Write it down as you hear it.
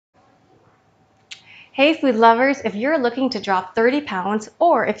Hey food lovers, if you're looking to drop 30 pounds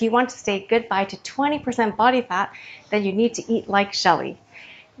or if you want to say goodbye to 20% body fat, then you need to eat like Shelly.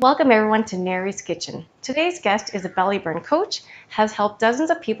 Welcome everyone to Nary's Kitchen. Today's guest is a belly burn coach, has helped dozens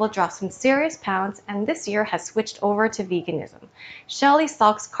of people drop some serious pounds, and this year has switched over to veganism. Shelly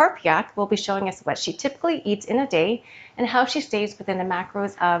Stalks Karpiak will be showing us what she typically eats in a day and how she stays within the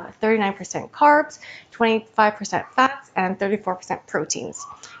macros of 39% carbs, 25% fats, and 34% proteins.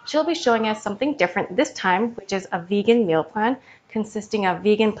 She'll be showing us something different this time, which is a vegan meal plan consisting of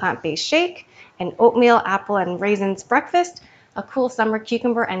vegan plant-based shake, an oatmeal, apple, and raisins breakfast, a cool summer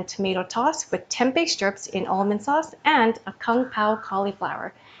cucumber and tomato toss with tempeh strips in almond sauce, and a Pao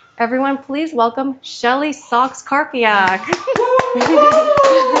Cauliflower. Everyone, please welcome Shelly Stalks Karpiak.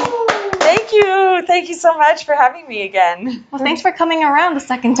 Thank you. Thank you so much for having me again. Well, thanks for coming around the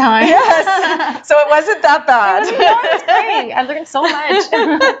second time. Yes. So it wasn't that bad. No, it's great. I learned so much.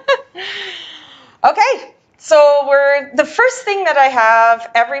 Okay. So the first thing that I have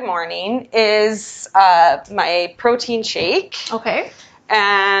every morning is my protein shake. Okay.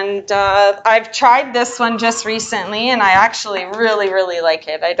 And I've tried this one just recently, and I actually really like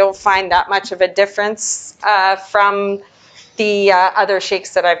it. I don't find that much of a difference from the other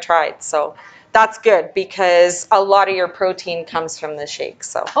shakes that I've tried. So that's good because a lot of your protein comes from the shake.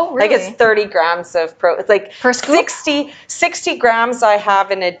 So oh, really? Like it's 30 grams of protein. Like per scoop? 60 grams I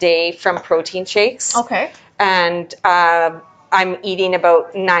have in a day from protein shakes. Okay. And I'm eating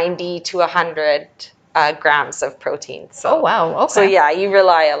about 90 to 100 grams of protein. So, oh, wow. Okay. So yeah, you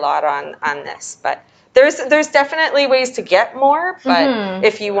rely a lot on this. But there's definitely ways to get more. But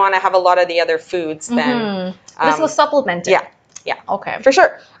if you want to have a lot of the other foods, then... this will supplement it. Yeah. Okay. For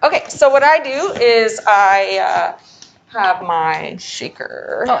sure. Okay, so what I do is I have my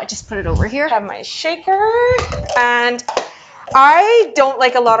shaker. Oh, I just put it over here. Have my shaker. And I don't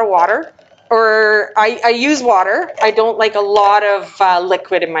like a lot of water. Or I use water. I don't like a lot of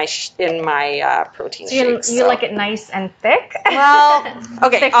liquid in my protein shakes. You like it nice and thick? Well,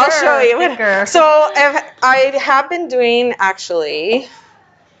 okay, Thicker, I'll show you. Thicker. So I have been doing actually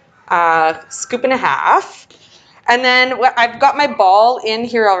a scoop and a half. And then I've got my ball in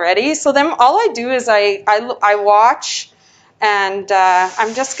here already. So then all I do is I watch. And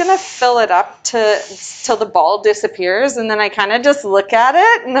I'm just going to fill it up till the ball disappears. And then I kind of just look at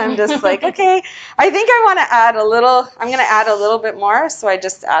it. And I'm just like, okay, I think I want to add I'm going to add a little bit more. So I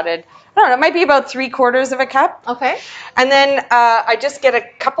just added, I don't know, it might be about 3/4 of a cup. Okay. And then I just get a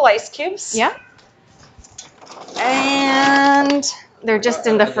couple ice cubes. Yeah. And they're just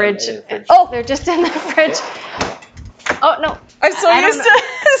in the fridge. Oh, they're just in the fridge. Oh, no. I'm so used to,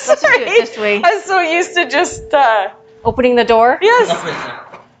 sorry. Do it this way. I'm so used to just... opening the door? Yes.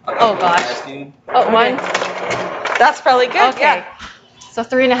 Oh, gosh. Oh, one. That's probably good. Okay. Yeah. So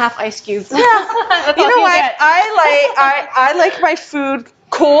 3.5 ice cubes. Yeah. You know what? I like my food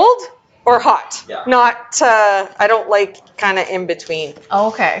cold or hot. Yeah. Not, I don't like kind of in between.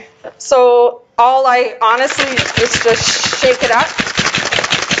 Okay. So all I honestly is just shake it up.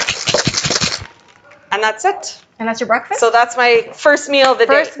 And that's it. And that's your breakfast? So that's my first meal of the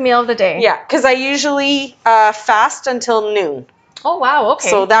day. First meal of the day. Yeah, because I usually fast until noon. Oh, wow. Okay.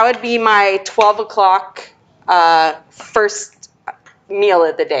 So that would be my 12 o'clock first meal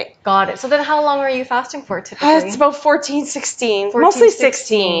of the day. Got it. So then how long are you fasting for typically? It's about 14, 16. Mostly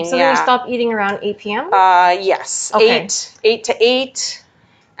 16. So then you stop eating around 8 p.m.? Yes. Okay. 8 to 8.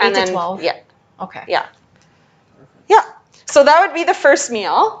 And 8 then, to 12? Yeah. Okay. Yeah. Yeah. So that would be the first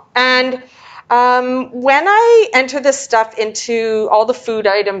meal. And... when I enter this stuff into all the food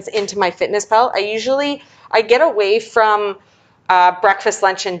items into my FitnessPal, I get away from breakfast,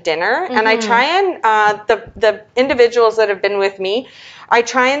 lunch, and dinner, and I try and the individuals that have been with me, I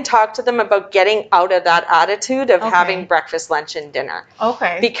try and talk to them about getting out of that attitude of having breakfast, lunch, and dinner.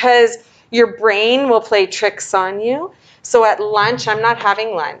 Okay. Because your brain will play tricks on you. So at lunch, I'm not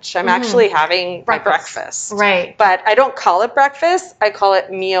having lunch. I'm actually having my breakfast. Right. But I don't call it breakfast. I call it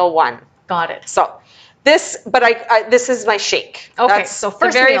meal one. Got it. So this is my shake. Okay, That's so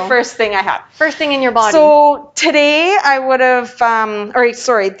first the very meal. first thing I have. First thing in your body. So today I would have,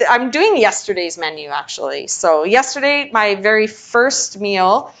 I'm doing yesterday's menu actually. So yesterday, my very first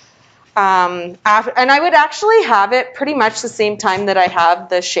meal, and I would actually have it pretty much the same time that I have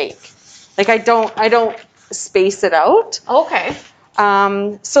the shake. Like I don't space it out. Okay.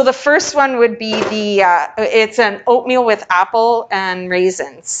 So the first one would be it's an oatmeal with apple and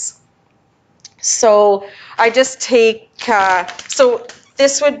raisins. So I just take, so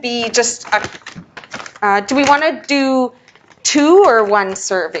this would be just do we want to do 2 or 1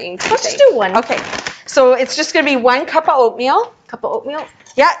 serving today? Let's do 1. Okay. So it's just going to be 1 cup of oatmeal. Cup of oatmeal.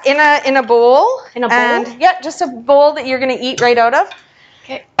 Yeah, in a bowl. In a bowl? And yeah, just a bowl that you're gonna eat right out of.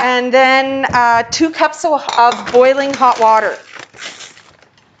 Okay. And then 2 cups of boiling hot water.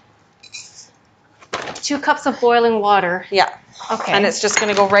 2 cups of boiling water. Yeah. Okay. And it's just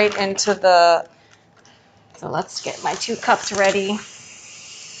gonna go right into the. So let's get my 2 cups ready.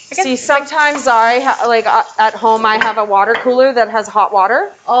 See, sometimes at home I have a water cooler that has hot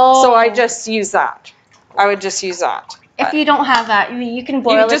water. Oh. So I just use that. I would just use that. If you don't have that, you can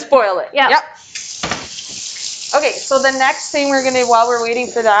boil it. Just boil it. Yeah. Yep. Okay, so the next thing we're gonna, while we're waiting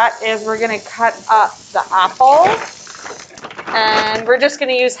for that, is we're gonna cut up the apple. And we're just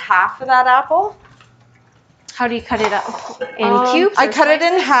gonna use half of that apple. How do you cut it up? In cubes? I cut it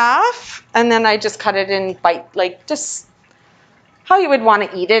in half, and then I just cut it in just how you would want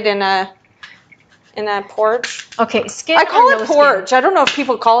to eat it in a porridge. Okay, skin. I call or it no porridge. Skin? I don't know if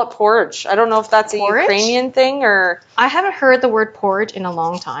people call it porridge. I don't know if that's a Porridge? Ukrainian thing or. I haven't heard the word porridge in a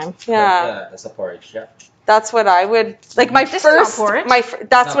long time. Yeah. That's a porridge. Yeah. That's what I would like. My This first. is not porridge.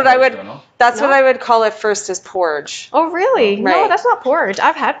 That's what I would. No? That's No? what I would call it first is porridge. Oh, really? No, Right. that's not porridge.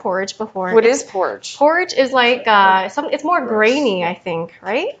 I've had porridge before. What is porridge? Porridge is like it's more grainy, I think,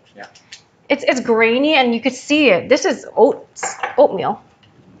 right? Yeah. It's grainy and you could see it. This is oatmeal.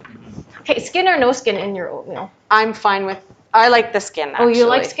 Okay, skin or no skin in your oatmeal? I'm fine with. I like the skin. Actually. Oh, you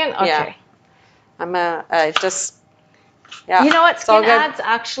like skin? Okay. Yeah. I just. Yeah. You know what? it's all Skin good. adds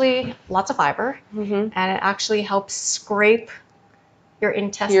actually lots of fiber, Mhm. and it actually helps scrape your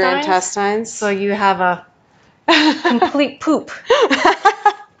intestines. Your intestines. So you have a complete poop.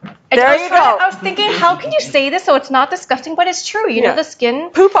 There you go. I was thinking, how can you say this so it's not disgusting, but it's true. You know, Yeah. the skin.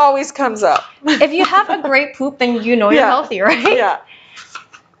 Poop always comes up. If you have a great poop, then you know you're Yeah. healthy, right? Yeah.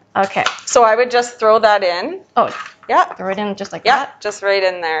 Okay. So I would just throw that in. Oh, Yeah. throw it in just like Yeah. that. Just right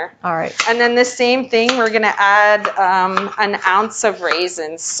in there. All right. And then the same thing, we're gonna add an ounce of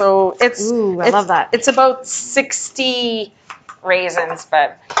raisins. So Ooh, I love that. It's about 60 raisins,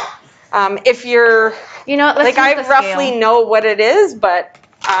 but if you're You know what? Let's like, I use the roughly scale. know what it is, but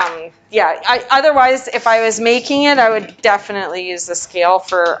otherwise, if I was making it, I would definitely use the scale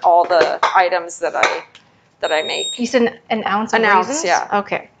for all the items that I make. You said an ounce of An ounce, raisins? yeah.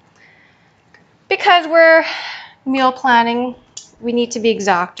 Okay. Because we're meal planning, we need to be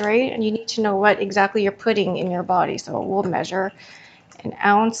exact, right? And you need to know what exactly you're putting in your body. So we'll measure an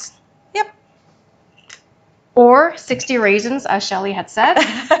ounce. Yep. Or 60 raisins, as Shelly had said.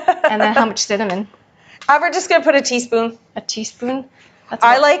 And then how much cinnamon? We're just gonna put a teaspoon. A teaspoon? That's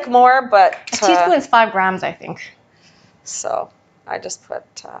I about- like more, but a teaspoon is 5 grams, I think. so I just put.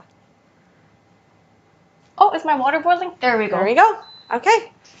 Oh, is my water boiling? There we go. There we go.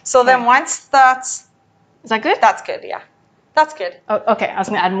 Okay. So then Okay. once that's Is that good? Yeah, that's good. Oh, okay, I was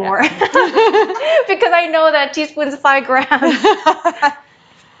gonna add more. Because I know that teaspoon is 5 grams.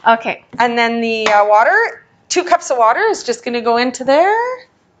 Okay. And then the water, 2 cups of water is just gonna go into there.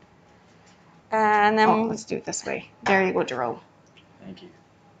 And then Oh, let's do it this way. There you go, Jerome. Thank you.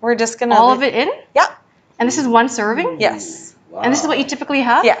 we're just gonna. All of it in? Yeah. And this is 1 serving? Yes. Wow. And this is what you typically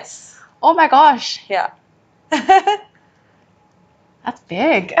have? Yes. Oh my gosh, Yeah. that's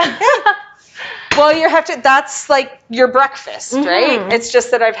big. Well, you have to. That's like your breakfast, Mhm. right? It's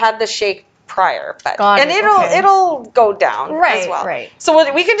just that I've had the shake prior, but Got and it, it'll okay. it'll go down Right, as well. right.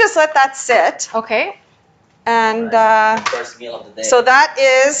 So we can just let that sit, Okay. and First meal of the day. so that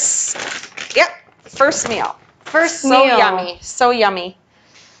is, first meal. First So meal. yummy, so yummy.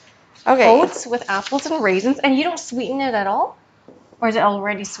 Okay. Oats with apples and raisins, and you don't sweeten it at all? Or is it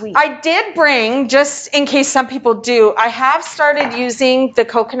already sweet? I did bring, just in case some people do, I have started using the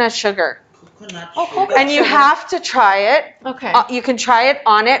coconut sugar. Coconut Oh, sugar. coconut And you sugar. have to try it. Okay. You can try it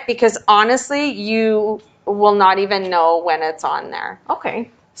on it because honestly, you will not even know when it's on there.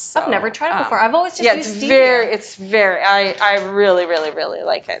 Okay. So, I've never tried it before. I've always just yeah, used it's stevia. very, I really, really, really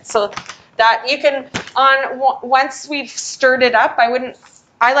like it. So that you can, once we've stirred it up,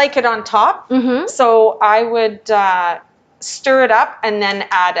 I like it on top. Mm-hmm. So I would stir it up and then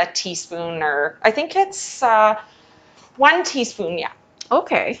add a teaspoon, or I think it's 1 teaspoon, yeah.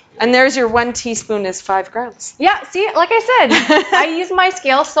 Okay. And there's your 1 teaspoon is 5 grams. Yeah, see, like I said, I use my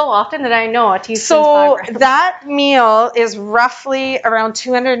scale so often that I know a teaspoon is 5 So grams. that meal is roughly around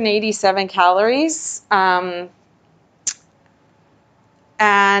 287 calories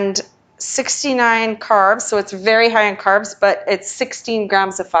and 69 carbs. So it's very high in carbs, but it's 16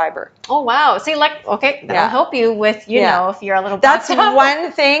 grams of fiber. Oh, wow. See, like, okay, that'll Yeah. help you with, you Yeah. know, if you're a little That's blacked out.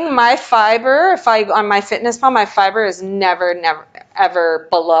 one thing. My fiber, if I on my fitness pal, my fiber is never ever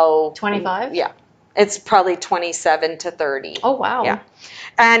below 25? Yeah, it's probably 27 to 30. Oh, wow. Yeah,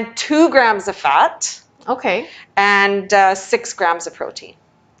 and 2 grams of fat Okay. and 6 grams of protein.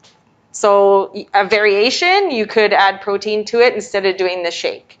 So a variation, you could add protein to it instead of doing the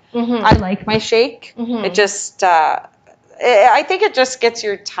shake. I like my shake. It just, I think it just gets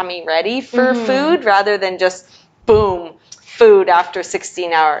your tummy ready for food rather than just boom, food after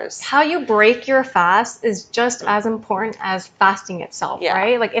 16 hours. How you break your fast is just as important as fasting itself,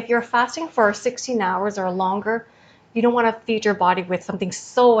 right? Like if you're fasting for 16 hours or longer, you don't want to feed your body with something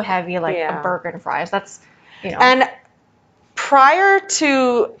so heavy like a burger and fries. That's, you know. And prior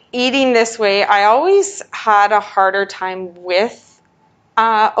to eating this way, I always had a harder time with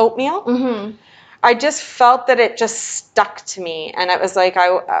oatmeal. I just felt that it just stuck to me, and it was like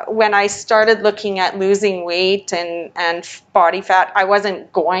when I started looking at losing weight and body fat, I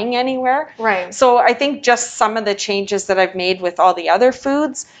wasn't going anywhere. Right. So I think just some of the changes that I've made with all the other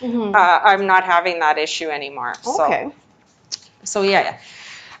foods, I'm not having that issue anymore. Okay. So yeah.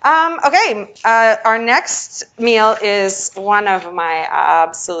 Okay, our next meal is one of my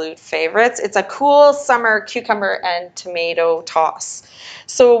absolute favorites. It's a cool summer cucumber and tomato toss.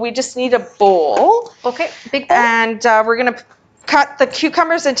 So we just need a bowl. Okay, big bowl. And we're going to cut the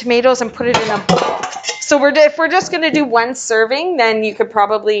cucumbers and tomatoes and put it in a bowl. So if we're just going to do one serving, then you could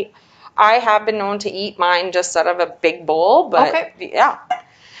probably, I have been known to eat mine just out of a big bowl. But yeah.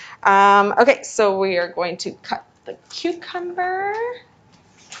 Okay, so we are going to cut the cucumber.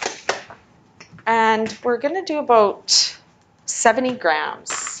 And we're going to do about 70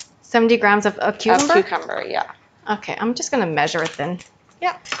 grams. 70 grams of cucumber? Of cucumber, yeah. Okay, I'm just going to measure it then.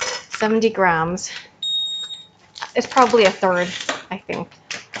 Yeah. 70 grams. It's probably a third, I think.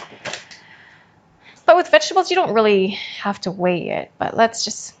 But with vegetables, you don't really have to weigh it. But let's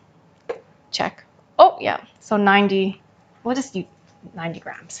just check. Oh, yeah. So 90. We'll just use 90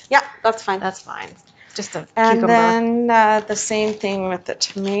 grams. Yeah, that's fine. That's fine. Just a and cucumber. And then the same thing with the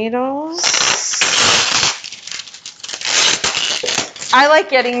tomatoes. I like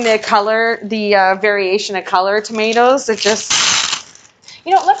getting the color, the variation of color tomatoes. It just,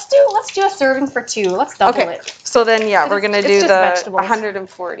 you know, let's do a serving for two. Let's double it. So then, yeah, we're gonna do the vegetables.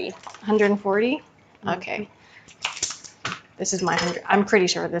 140. 140. Okay. This is my 100. I'm pretty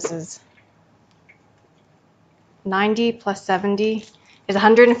sure this is 90 plus 70 is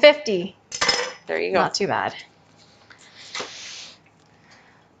 150. There you go. Not too bad.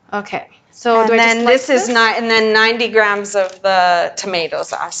 Okay. So and then this is and then 90 grams of the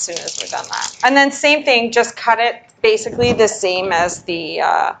tomatoes as soon as we're done that. And then same thing, just cut it basically the same as the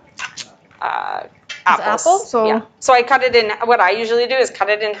apples. So yeah. So I cut it in. What I usually do is cut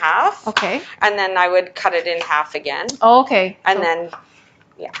it in half. Okay. And then I would cut it in half again. Oh, okay. And then,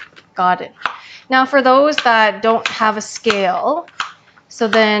 yeah. Got it. Now for those that don't have a scale, so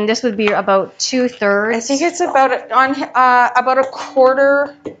then this would be about 2/3. I think it's about a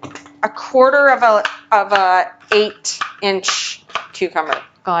quarter of a 8-inch cucumber.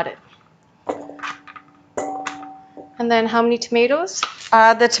 Got it. And then how many tomatoes?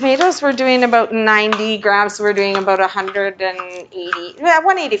 The tomatoes we're doing about 90 grams. We're doing about 180. Yeah,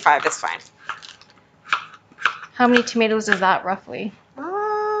 185 is fine. How many tomatoes is that roughly?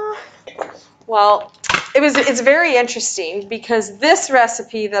 Well, it's very interesting because this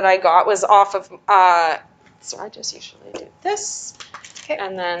recipe that I got was off of. So I just usually do this,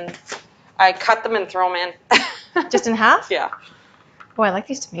 and then I cut them and throw them in. Just in half? Yeah. Oh, I like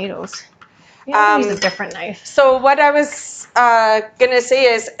these tomatoes. Yeah, use a different knife. So what I was gonna say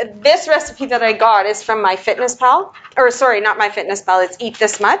is this recipe that I got is from my Fitness Pal, or sorry, not my Fitness Pal. It's Eat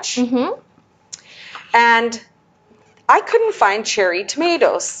This Much. And I couldn't find cherry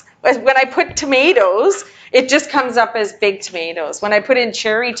tomatoes. When I put tomatoes, it just comes up as big tomatoes. When I put in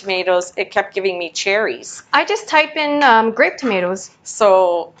cherry tomatoes, it kept giving me cherries. I just type in grape tomatoes.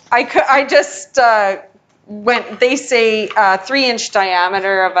 So I just went, they say 3-inch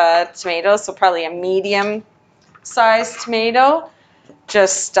diameter of a tomato, so probably a medium sized tomato,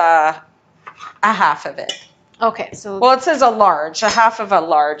 just a half of it. Okay, so. Well, it says a half of a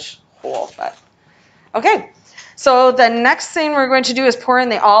large whole, but okay. So the next thing we're going to do is pour in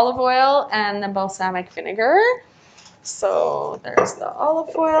the olive oil and the balsamic vinegar. So there's the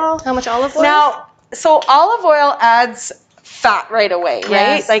olive oil. How much olive oil? Now, so olive oil adds fat right away, right?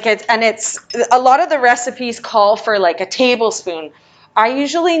 Yes. Like it's a lot of the recipes call for like a tablespoon. I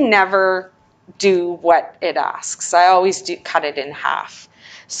usually never do what it asks. I always cut it in half.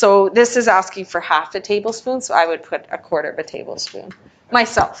 So this is asking for half a tablespoon, so I would put a quarter of a tablespoon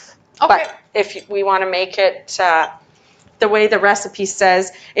myself. Okay. But if we want to make it the way the recipe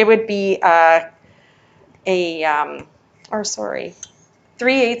says, it would be 3/8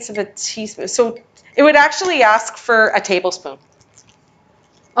 of a teaspoon. So it would actually ask for a tablespoon.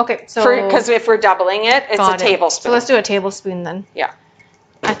 Okay, so. Because if we're doubling it, it's a tablespoon. So let's do a tablespoon then. Yeah.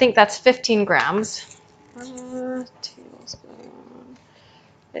 I think that's 15 grams. Tablespoon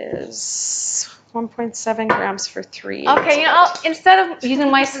is 1.7 grams for 3. Okay, you know, instead of using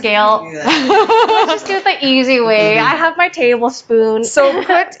my scale, let's just do it the easy way. I have my tablespoon. So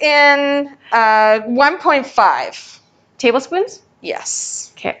put in 1.5 tablespoons?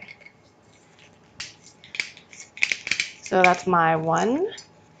 Yes. Okay. So that's my 1.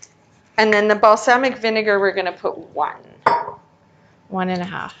 And then the balsamic vinegar, we're going to put 1.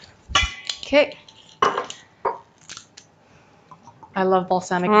 1.5. Okay. I love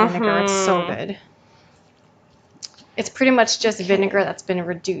balsamic vinegar. It's so good. It's pretty much just vinegar that's been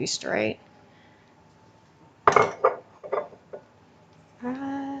reduced, right?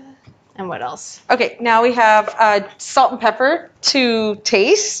 And what else? Okay, now we have salt and pepper to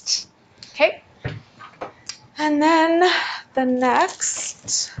taste. Okay. And then the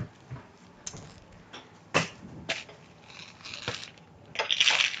next...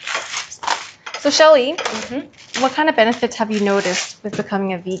 So Shelly, what kind of benefits have you noticed with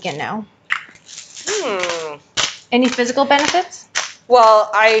becoming a vegan now? Any physical benefits? Well,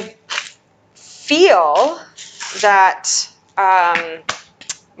 I feel that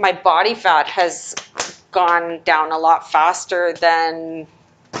my body fat has gone down a lot faster than,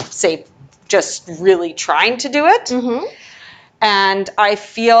 say, just really trying to do it. And I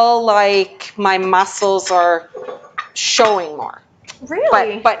feel like my muscles are showing more.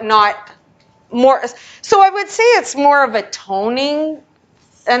 Really? But not more. So I would say it's more of a toning,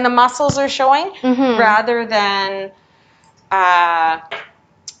 and the muscles are showing rather than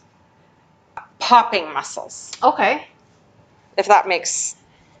popping muscles. Okay. If that makes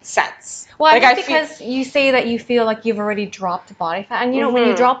sense. Well, like I think because you say that you feel like you've already dropped body fat. And you know, when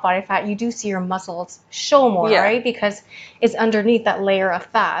you drop body fat, you do see your muscles show more, right? Because it's underneath that layer of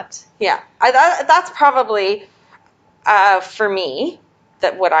fat. Yeah. That's probably, for me,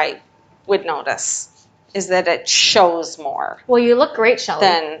 that what I would notice is that it shows more. Well, you look great, Shelly.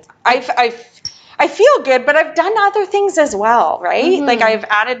 Then I feel good, but I've done other things as well, right? Like I've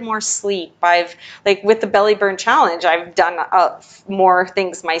added more sleep. I've, like with the belly burn challenge, I've done more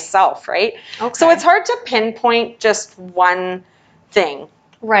things myself, right? Okay. So it's hard to pinpoint just one thing.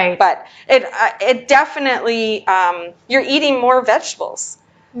 Right. But it definitely, you're eating more vegetables.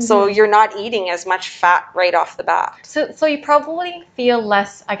 So you're not eating as much fat right off the bat. So you probably feel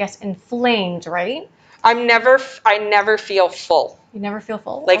less, I guess, inflamed, right? I never feel full. You never feel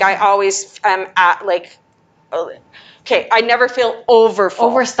full? Like I always am at like, okay, I never feel overfull.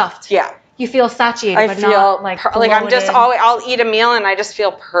 Overstuffed. Yeah. You feel satiated, I but feel not like bloated. I'm just always, I'll eat a meal and I just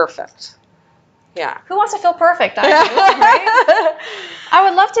feel perfect. Yeah. Who wants to feel perfect? Actually, right? I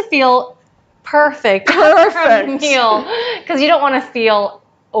would love to feel perfect. From a meal, because you don't want to feel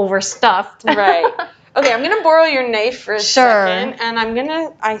overstuffed. Right. Okay, I'm gonna borrow your knife for a second, and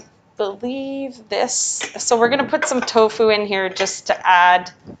I believe this. So we're gonna put some tofu in here just to add.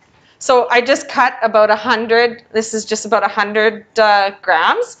 So I just cut about 100. This is just about 100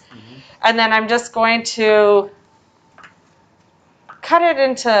 grams, and then I'm just going to cut it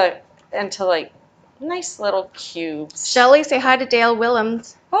into like nice little cubes. Shelly, say hi to Dale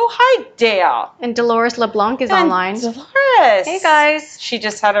Willems. Oh, hi, Dale. And Dolores LeBlanc is online. Dolores. Hey, guys. She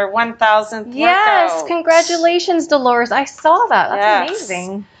just had her 1,000th Yes, workout. Congratulations, Dolores. I saw that. That's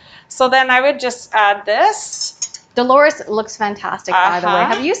amazing. So then I would just add this. Dolores looks fantastic, by the way.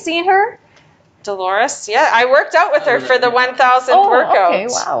 Have you seen her? Dolores, yeah. I worked out with her for the 1,000th workout. Okay,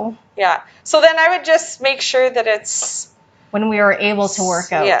 wow. Yeah. So then I would just make sure that it's... When we were able to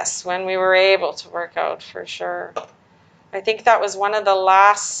work out. Yes, when we were able to work out, for sure. I think that was one of the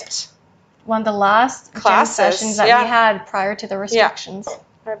last gym sessions that we had prior to the restrictions.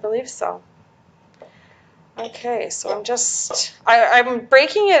 Yeah, I believe so. Okay, so I'm just, I'm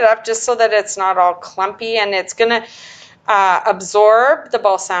breaking it up just so that it's not all clumpy, and it's going to absorb the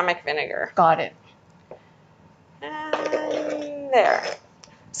balsamic vinegar. Got it. And there.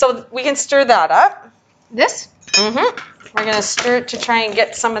 So we can stir that up. This? We're going to stir it to try and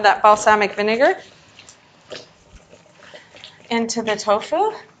get some of that balsamic vinegar into the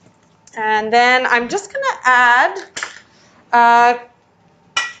tofu. And then I'm just going to add,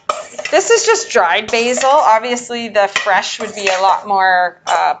 this is just dried basil. Obviously the fresh would be a lot more,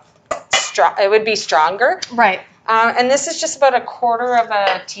 it would be stronger. Right. And this is just about 1/4 of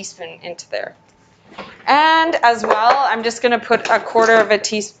a teaspoon into there. And as well, I'm just going to put 1/4 of a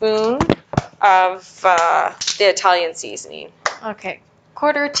teaspoon of the Italian seasoning. Okay.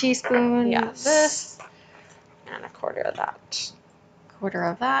 1/4 teaspoon of this. And 1/4 of that.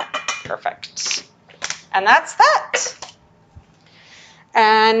 1/4 of that. Perfect. And that's that.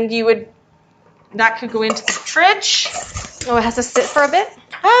 And that could go into the fridge. Oh, it has to sit for a bit?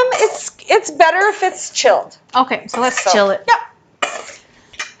 It's better if it's chilled. Okay, so let's So, chill it. Yeah.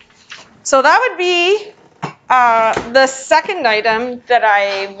 So that would be the second item that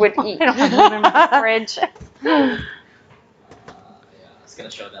I would eat. I don't have room in my fridge. I was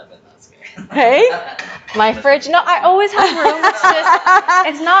gonna show that, but not scared. Hey? My fridge? No, I always have room. It's just,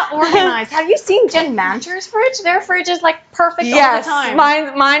 it's not organized. Have you seen Jen Mancher's fridge? Their fridge is like perfect all Yes, the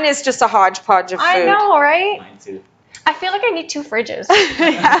time. mine is just a hodgepodge of food. I know, right? Mine too. I feel like I need 2 fridges.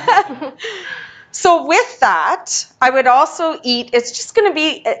 So with that, I would also eat, it's just going to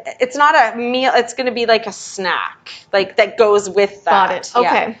be, it's not a meal, it's going to be like a snack, like that goes with that. Got it.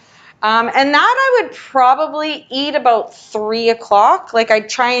 Okay. Yeah. And that I would probably eat about 3 o'clock. Like I'd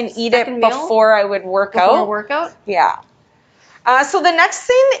try and eat Second it meal? before I would work Before out. workout? Yeah. So the next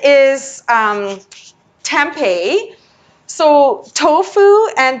thing is tempeh. So tofu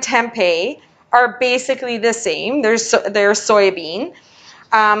and tempeh are basically the same. They're soybean.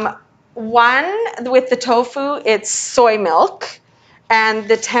 One with the tofu, it's soy milk, and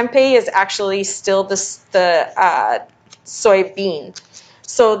the tempeh is actually still the soybean.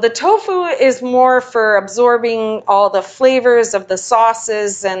 So the tofu is more for absorbing all the flavors of the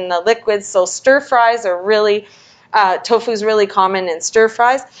sauces and the liquids. So stir fries are really, tofu is really common in stir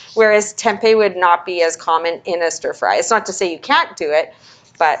fries, whereas tempeh would not be as common in a stir fry. It's not to say you can't do it,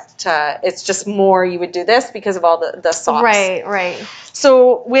 but it's just more you would do this because of all the sauce. Right, right.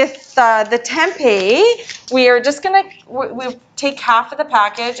 So with the tempeh, we are just going to, we take half of the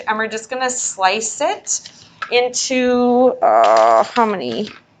package and we're just going to slice it into, how many?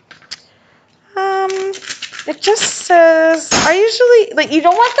 It just says, I usually, like, you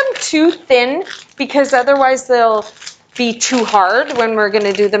don't want them too thin because otherwise they'll be too hard when we're going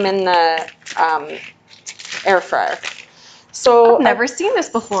to do them in the air fryer. So I've never seen this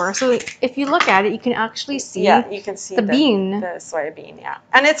before. So if you look at it, you can actually see, you can see the bean. the soybean, yeah.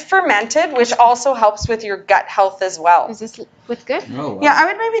 And it's fermented, which also helps with your gut health as well. Is this with good? Oh, wow. Yeah, I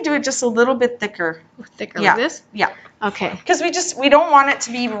would maybe do it just a little bit thicker. Thicker Yeah. like this? Yeah. Okay. Because we don't want it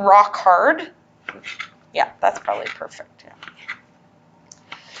to be rock hard. Yeah, that's probably perfect. Yeah.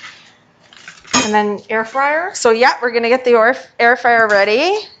 And then air fryer. So yeah, we're gonna get the air fryer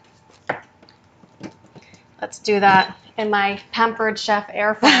ready. Let's do that in my pampered chef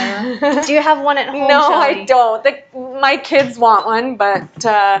air fryer. Do you have one at home? No, Shelly? I don't. My kids want one, but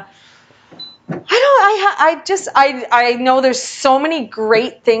I don't. I know there's so many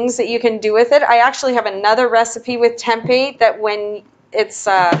great things that you can do with it. I actually have another recipe with tempeh that when it's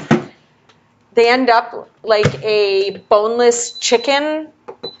they end up like a boneless chicken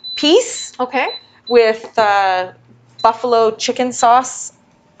piece Okay. with buffalo chicken sauce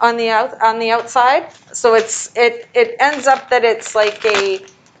on the outside. So it ends up that it's like a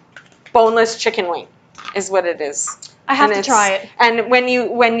boneless chicken wing, is what it is. I have to try it. And when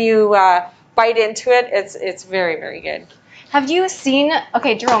you bite into it, it's very, very good. Have you seen?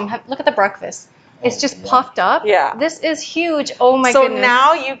 Okay, Jerome, look at the breakfast. It's just puffed up. Yeah. This is huge. Oh my So goodness.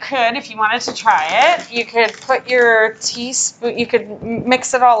 now you could, if you wanted to try it, you could put your teaspoon. You could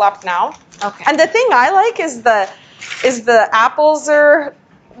mix it all up now. Okay. And the thing I like is the apples are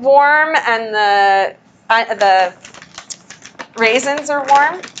warm and the raisins are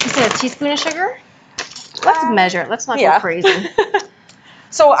warm. You said a teaspoon of sugar? Let's measure it. Let's not yeah. go crazy.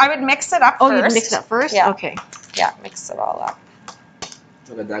 So I would mix it up Oh, first. you mix it up first? Yeah. Okay. Yeah, mix it all up.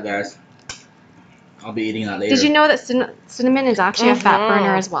 Look at that, guys. I'll be eating that later. Did you know that cinnamon is actually a fat Mhm.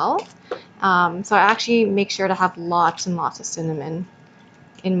 burner as well? So I actually make sure to have lots and lots of cinnamon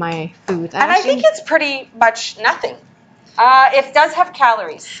in my food. And I think it's pretty much nothing. It does have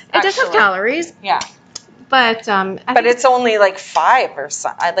calories. it does have actually. calories, Yeah, but I but think it's only like 5 or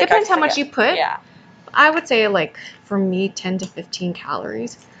something. depends how much you put. Yeah. I would say like for me 10 to 15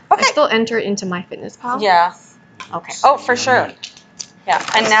 calories. Okay. I still enter it into my fitness pal. Yeah. Okay. Oh, for sure. Yeah.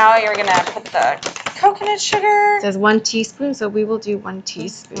 And now you're gonna put the coconut sugar. It says 1 teaspoon, so we will do 1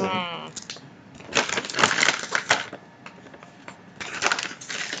 teaspoon. Mm.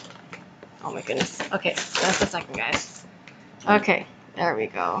 Oh my goodness. Okay, that's a second, guys. Okay, there we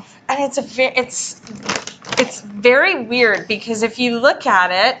go. And it's very weird because if you look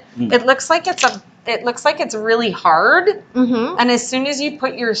at it, it looks like it's really hard. Mm-hmm. And as soon as you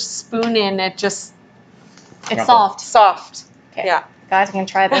put your spoon in, it just It's soft. soft. Okay. Yeah. Guys, we can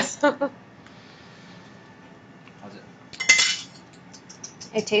try this. How's it?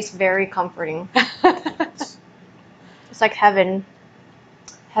 It tastes very comforting. It's like heaven.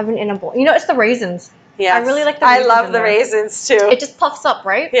 Heaven in a bowl. You know, it's the raisins. Yes. I really like the I raisins love in the there. raisins too. It just puffs up,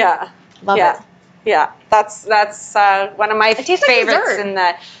 right? Yeah. Love yeah. it. Yeah. That's one of my It tastes like favorites dessert. in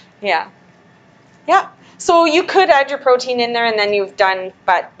the yeah. So you could add your protein in there and then you've done,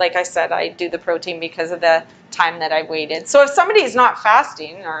 but like I said, I do the protein because of the time that I waited. So if somebody's not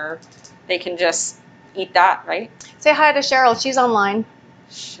fasting, or they can just eat that, right? Say hi to Cheryl. She's online.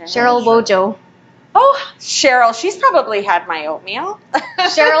 Cheryl Bojo. Oh, Cheryl, she's probably had my oatmeal.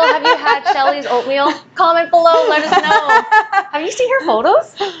 Cheryl, have you had Shelly's oatmeal? Comment below. Let us know. Have you seen her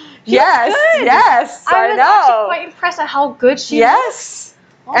photos? Yes, yes, I was know. actually quite impressed at how good she looks. Yes.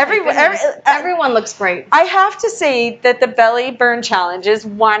 Oh my goodness. Everyone looks great. I have to say that the belly burn challenge is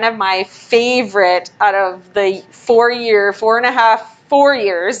one of my favorite out of the 4 years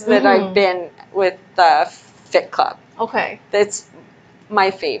that I've been with the Fit Club. Okay. That's my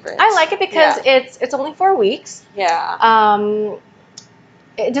favorite. I like it because it's only 4 weeks. Yeah.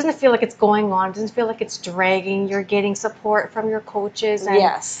 It doesn't feel like it's going on. It doesn't feel like it's dragging. You're getting support from your coaches, and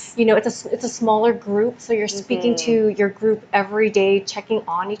Yes. you know it's a smaller group, so you're speaking to your group every day, checking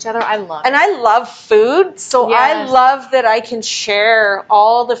on each other. I love it. And I love food, so I Yes. love that I can share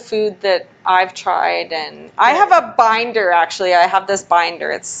all the food that I've tried. And I have a binder, actually. I have this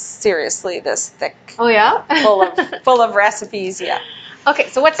binder. It's seriously this thick, Oh yeah. full of recipes. Yeah. Okay,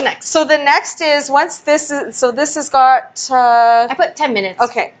 so what's next? So the next is this has got. I put 10 minutes.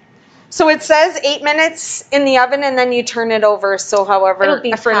 Okay. So it says 8 minutes in the oven, and then you turn it over. So however, It'll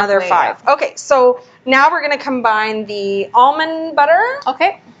be for another halfway 5. Okay. So now we're gonna combine the almond butter.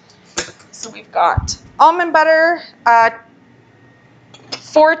 Okay. So we've got almond butter,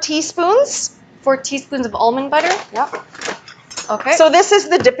 4 teaspoons. 4 teaspoons of almond butter. Yep. Okay. So this is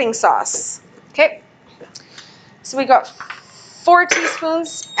the dipping sauce. Okay. So we got 4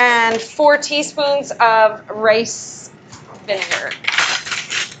 teaspoons and 4 teaspoons of rice vinegar.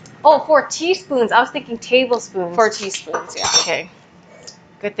 Oh, 4 teaspoons. I was thinking tablespoons. 4 teaspoons, yeah. Okay.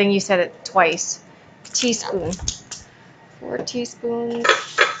 Good thing you said it twice. Teaspoon. 4 teaspoons.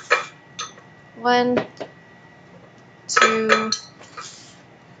 1, 2.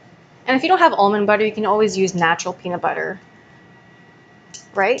 And if you don't have almond butter, you can always use natural peanut butter.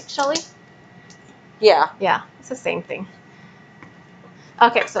 Right, Shelly? Yeah. Yeah, it's the same thing.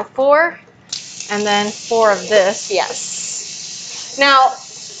 Okay, so 4, and then 4 of this. Yes. Now,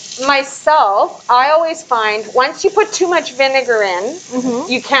 myself, I always find once you put too much vinegar in,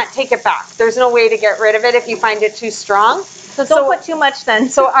 you can't take it back. There's no way to get rid of it if you find it too strong. So don't put too much then.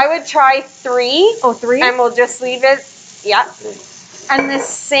 So I would try 3. Oh, 3? And we'll just leave it. Yeah. And the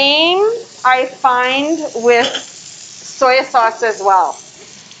same I find with soy sauce as well.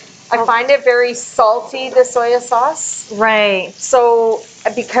 I find it very salty, the soy sauce. Right. So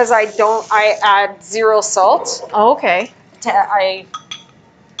because I add 0 salt. Oh, okay.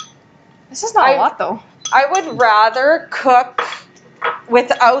 This is not a lot though. I would rather cook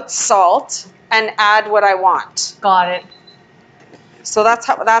without salt and add what I want. Got it. So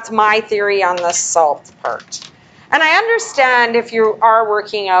that's my theory on the salt part. And I understand if you are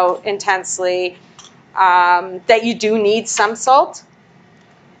working out intensely that you do need some salt.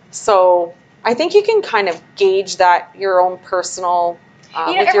 So I think you can kind of gauge that your own personal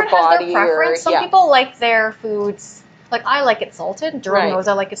with your body. Has their preference. Some people like their foods, like I like it salted. Jerome knows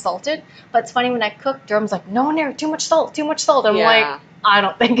I like it salted. But it's funny when I cook, Jerome's like, no, Nary, too much salt, too much salt. I'm like, I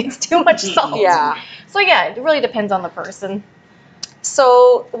don't think it's too much salt. Yeah. So yeah, it really depends on the person.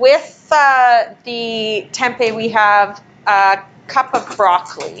 So with the tempeh, we have a cup of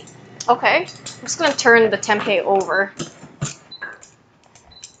broccoli. Okay. I'm just going to turn the tempeh over.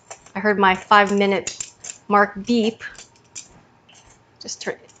 I heard my 5-minute mark beep. Just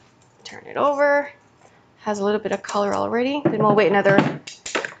turn it over. Has a little bit of color already. Then we'll wait another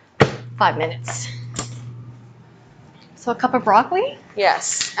 5 minutes. So a cup of broccoli?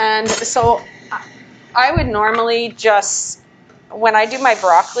 Yes. And so I would normally just, when I do my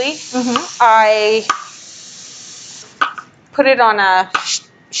broccoli, I put it on a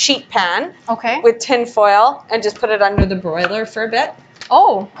sheet pan with tin foil and just put it under the broiler for a bit.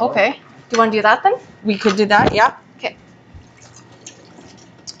 Oh, okay. Do you want to do that then? We could do that, yeah. Okay.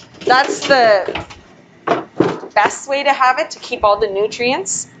 That's the best way to have it, to keep all the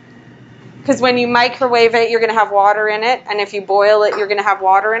nutrients. Because when you microwave it, you're going to have water in it. And if you boil it, you're going to have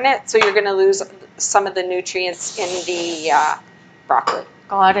water in it. So you're going to lose some of the nutrients in the broccoli.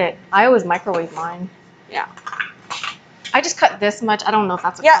 Got it. I always microwave mine. Yeah. I just cut this much. I don't know if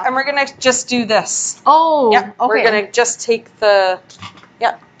that's a Yeah, cup. and we're going to just do this. Oh, yeah, okay. We're going to just take the,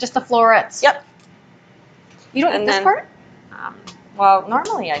 just the florets. Yep. You don't eat this part? Well,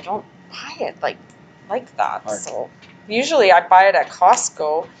 normally I don't buy it like that. So usually I buy it at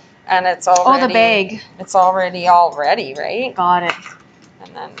Costco, and it's already. Oh, the bag. It's already all ready, right? Got it.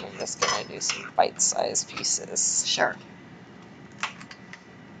 And then we're just gonna do some bite-sized pieces. Sure.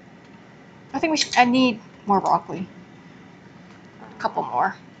 I think I need More broccoli. A couple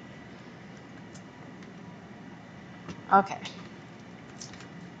more. Okay.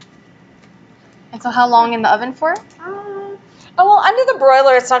 And so how long in the oven for? Oh, well, under the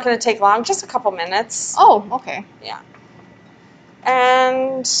broiler, it's not going to take long. Just a couple minutes. Oh, okay. Yeah.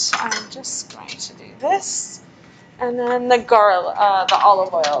 And I'm just going to do this. And then the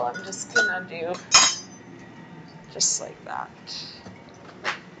olive oil, I'm just going to do just like that.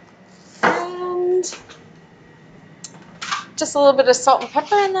 And just a little bit of salt and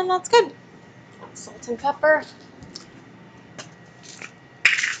pepper, and then that's good. Salt and pepper.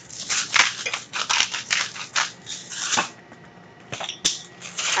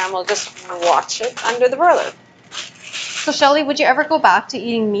 And we'll just watch it under the broiler. So Shelly, would you ever go back to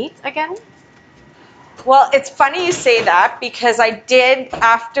eating meat again? Well, it's funny you say that because I did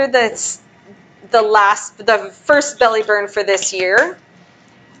after the first belly burn for this year.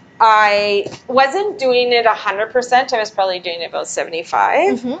 I wasn't doing it 100%. I was probably doing it about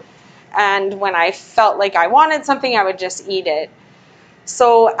 75. Mm-hmm. And when I felt like I wanted something, I would just eat it.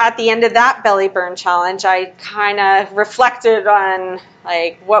 So at the end of that belly burn challenge, I kind of reflected on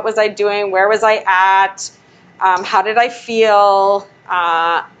like what was I doing, where was I at, how did I feel,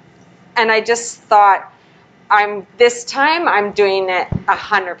 and I just thought this time I'm doing it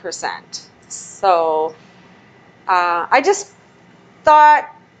 100%. So I just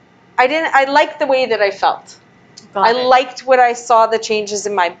thought I liked the way that I felt. I liked what I saw, the changes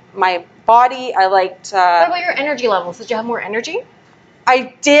in my body. I liked. What about your energy levels? Did you have more energy?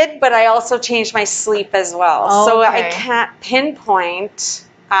 I did, but I also changed my sleep as well. Oh, so okay. I can't pinpoint.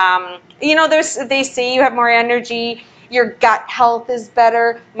 They say you have more energy. Your gut health is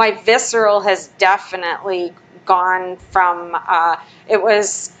better. My visceral has definitely gone from it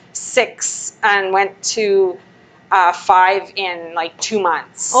was 6 and went to 5 in like 2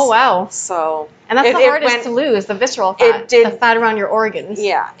 months. Oh wow! So and that's the hardest to lose, the visceral fat, the fat around your organs.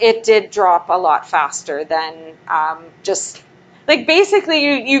 Yeah, it did drop a lot faster than just like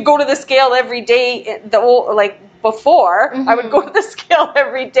basically you go to the scale every day. Before, I would go to the scale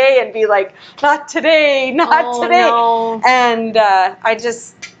every day and be like, not today, not today. No. And I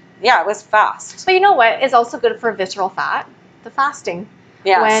just, it was fast. But you know what is also good for visceral fat? The fasting.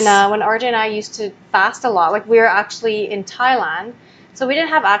 Yes. When RJ and I used to fast a lot, like we were actually in Thailand, so we didn't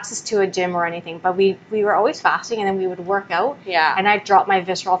have access to a gym or anything, but we were always fasting, and then we would work out. Yeah. And I dropped my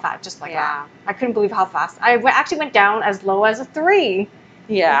visceral fat just like that. I couldn't believe how fast. I actually went down as low as a 3.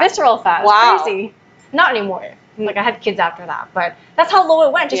 Yeah. Visceral fat. Wow. It's crazy. Not anymore. Like I had kids after that, but that's how low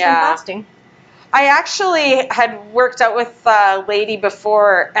it went just from fasting. I actually had worked out with a lady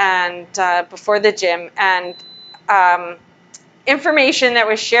before before the gym, and information that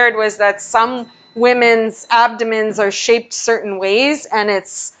was shared was that some women's abdomens are shaped certain ways, and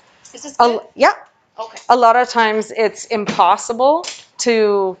it's Is this good? Okay. A lot of times it's impossible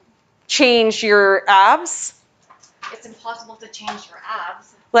to change your abs. It's impossible to change your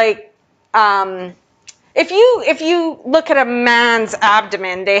abs. Like if you look at a man's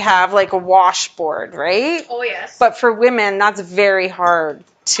abdomen, they have like a washboard, right? Oh yes. But for women, that's very hard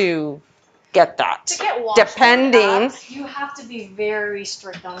to get that. To get depending, abs, you have to be very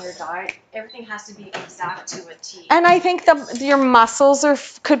strict on your diet. Everything has to be exact to a T. And I think your muscles are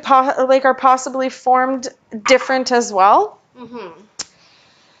possibly formed different as well. Mm-hmm.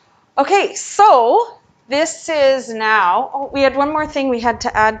 Okay, so this is now. Oh, we had one more thing we had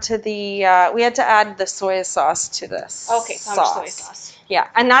to add to the. We had to add the soy sauce to this. Okay, so much soy sauce. Yeah,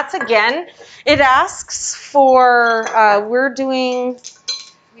 and that's again. It asks for.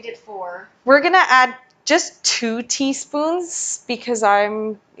 We did 4. We're gonna add just 2 teaspoons because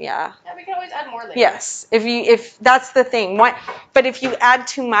I'm. Yeah, we can always add more later. Yes, if that's the thing. But if you add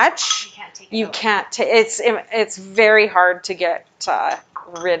too much, you can't take it. It's very hard to get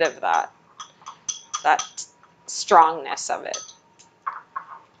rid of that strongness of it.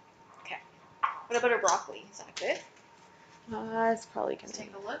 Okay. What about our broccoli? Is that good? It's probably gonna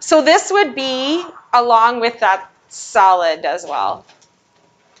take a look. So this would be along with that salad as well.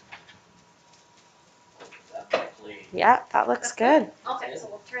 Yeah, that looks good. Okay, so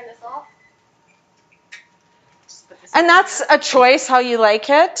we'll turn this off. And that's a choice how you like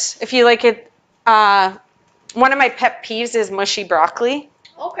it. If you like it, one of my pet peeves is mushy broccoli.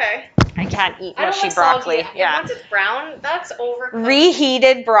 Okay. I can't eat mushy broccoli. Yeah. Once it's brown, that's overcooked.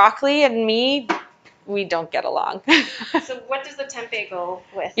 Reheated broccoli and me, we don't get along. So what does the tempeh go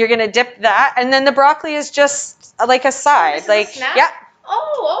with? You're gonna dip that, and then the broccoli is just like a side. This is a snack? Yeah.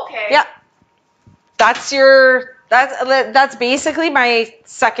 Oh, okay. Yeah. That's basically my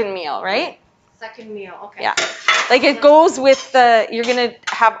second meal, right? Second meal, okay. Yeah. Like it goes with you're gonna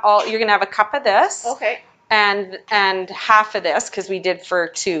have a cup of this. Okay. and half of this because we did for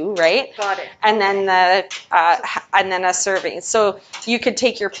 2, right? Got it. And then and then a serving. So you could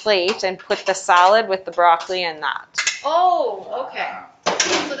take your plate and put the salad with the broccoli and that. Oh, okay.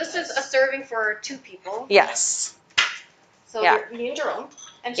 So this is a serving for 2 people. Yes. So Yeah. me and Jerome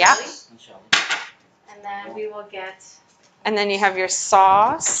and Yeah. Shelly. And then we will get. And then you have your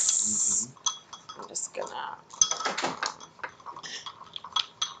sauce. I'm just gonna.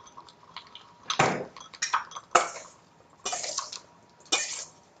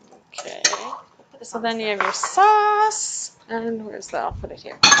 Okay. So then you have your sauce. And where's that? I'll put it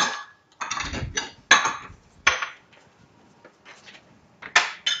here.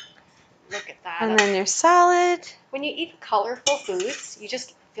 Look at that. And then your salad. When you eat colorful foods, you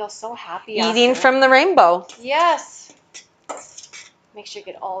just feel so happy. Eating after. from the rainbow. Yes. Make sure you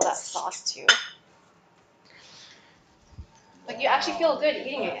get all that sauce too. Like you actually feel good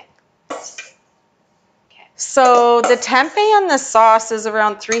eating it. Okay. So the tempeh and the sauce is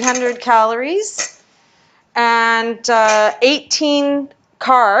around 300 calories and 18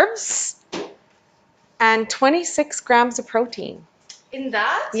 carbs and 26 grams of protein. In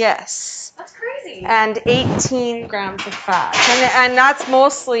that? Yes. That's crazy. And 18 grams of fat. And that's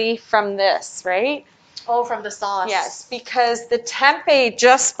mostly from this, right? Oh, from the sauce. Yes, because the tempeh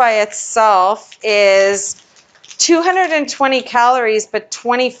just by itself is 220 calories, but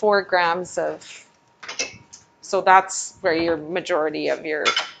 24 grams of. So that's where your majority of your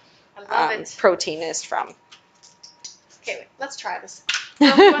I love it. protein is from. Okay, wait, let's try this. You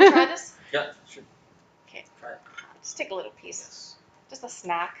want to try this? Yeah, sure. Okay. Try it. Just take a little piece. Just a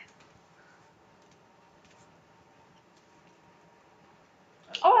snack.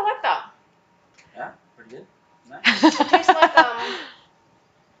 Oh, I like that. Yeah, pretty good. Nice. It tastes like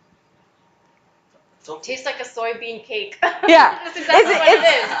So tastes like a soybean cake. Yeah. That's exactly what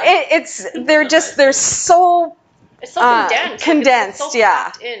it is. They're so It's so condensed. condensed, It's so yeah.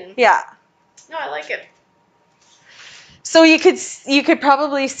 packed in. yeah. No, I like it. So you could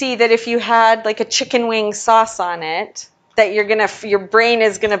probably see that if you had like a chicken wing sauce on it, that your brain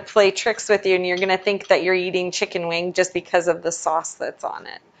is gonna play tricks with you, and you're gonna think that you're eating chicken wing just because of the sauce that's on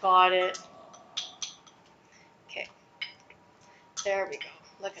it. Got it. Okay. There we go.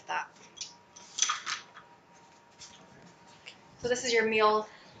 Look at that. So this is your meal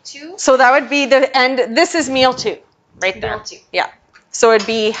 2? So that would be the end. This is meal 2, right there. Meal 2. Yeah. So it'd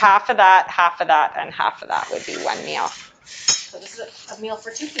be half of that, and half of that would be one meal. So this is a meal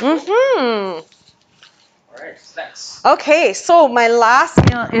for 2 people. Mm-hmm. all right, thanks. Okay, so my last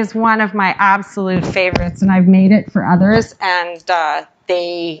meal is one of my absolute favorites, and I've made it for others, and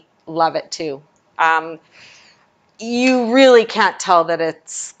they love it too. You really can't tell that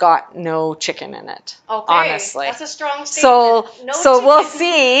it's got no chicken in it, Okay. honestly. That's a strong So, statement. so we'll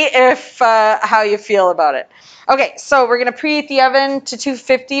see if how you feel about it. Okay, so we're gonna preheat the oven to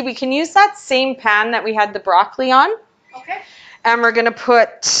 250. We can use that same pan that we had the broccoli on, Okay. and we're gonna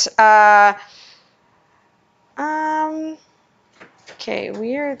put.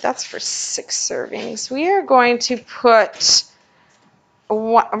 Okay, that's for 6 servings. We are going to put.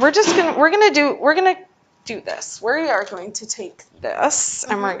 We're gonna do this. We are going to take this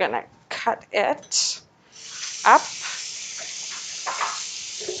and we're gonna cut it up.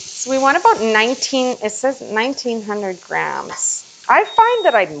 So we want about 19. It says 1,900 grams. I find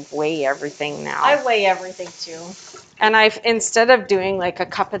that I weigh everything now. I weigh everything too. And instead of doing like a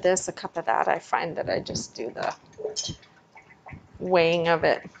cup of this, a cup of that, I find that I just do the weighing of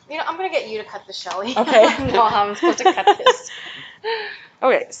it. You know, I'm gonna get you to cut the Shelly. Okay. I don't know how I'm supposed to cut this.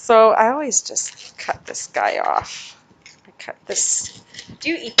 Okay, so I always just cut this guy off. I cut this. Do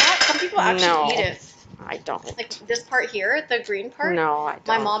you eat that? Some people actually No. eat it. I don't. Like this part here, the green part. No, I don't.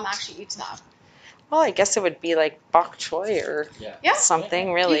 My mom actually eats that. Well, I guess it would be like bok choy or Yeah. something,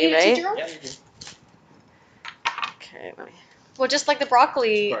 Do really, you eat it right? too, Jerome? Yeah, you do. Okay. Let me... Well, just like the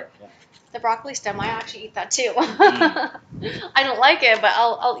broccoli, Correct, yeah. the broccoli stem, I actually eat that too. Mm. I don't like it, but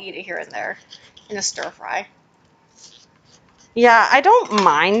I'll eat it here and there in a stir fry. Yeah, I don't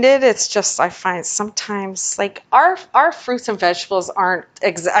mind it. It's just I find sometimes like our fruits and vegetables aren't,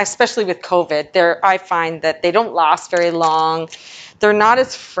 especially with COVID. I find that they don't last very long. They're not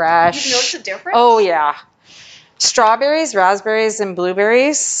as fresh. You notice a difference? Oh yeah, strawberries, raspberries, and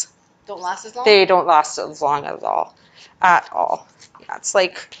blueberries. Don't last as long. They don't last as long at all. Yeah, it's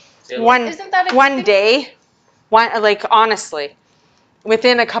like Yeah. one Isn't that a good one thing? day, like honestly,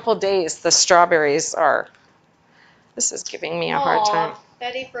 within a couple days, the strawberries are. This is giving me a hard time.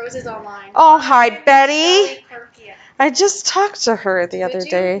 Betty Froze is online. Oh, hi, Betty. Shelly Karpiak. I just talked to her the other Did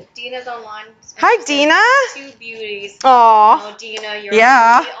you? day. Dina's online. Hi, She said, Dina. 2 beauties. Aw. Oh, Dina, you're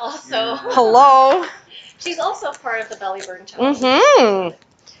Yeah. a beauty also. Hello. She's also part of the belly burn challenge. Mm-hmm.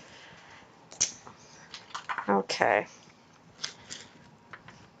 Okay.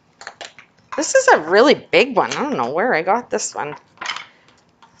 This is a really big one. I don't know where I got this one.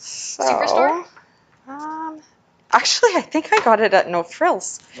 So, Superstore? Actually, I think I got it at No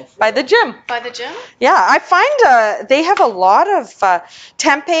Frills No frills. by the gym. By the gym? Yeah, I find they have a lot of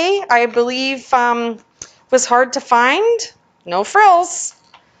tempeh, I believe, was hard to find. No Frills.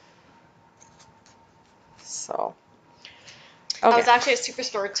 So, I was okay. actually at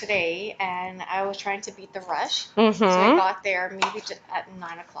Superstore today, and I was trying to beat the rush. Mm-hmm. So I got there maybe just at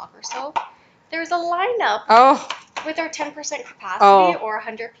 9 o'clock or so. There's a lineup Oh, with our 10% capacity Oh. or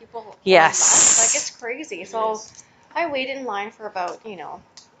 100 people or Yes. less. Like, it's crazy. So I waited in line for about,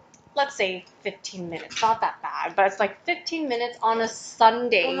 let's say 15 minutes. Not that bad, but it's like 15 minutes on a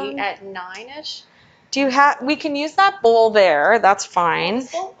Sunday at 9-ish. do you have? We can use that bowl there. That's fine.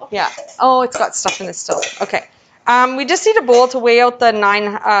 This bowl? Okay. Yeah. Oh, it's got stuff in it still. Okay. We just need a bowl to weigh out the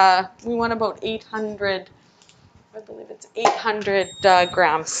 9. We want about 800. I believe it's 800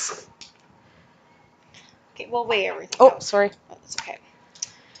 grams. Okay, we'll weigh everything. Oh, out. sorry. That's okay.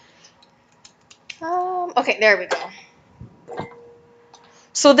 Okay, there we go.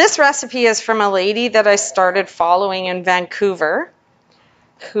 So this recipe is from a lady that I started following in Vancouver,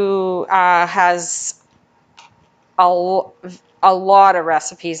 who has a lot of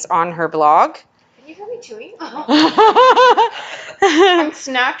recipes on her blog. Can you hear me chewing? I'm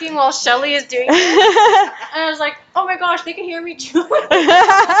snacking while Shelly is doing this. And I was like, oh my gosh, they can hear me chewing.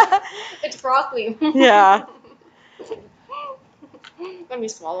 It's broccoli. Yeah. Let me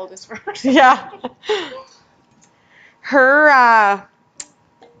swallow this first. Yeah. Her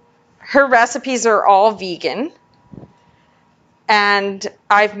recipes are all vegan. And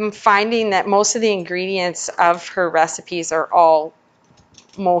I'm finding that most of the ingredients of her recipes are all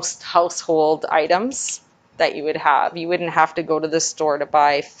most household items that you would have. You wouldn't have to go to the store to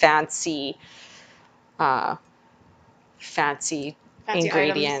buy fancy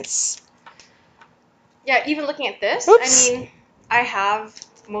ingredients. Items. Yeah, even looking at this, Oops. I mean, I have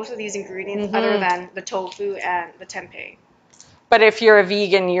most of these ingredients other than the tofu and the tempeh. But if you're a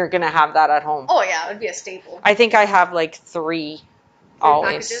vegan, you're going to have that at home. Oh yeah, it would be a staple. I think I have like 3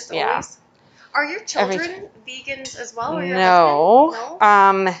 always. Packages, Yeah. always. Are your children vegans as well? Or your No.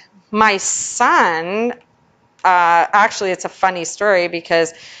 husband? No? My son, actually, it's a funny story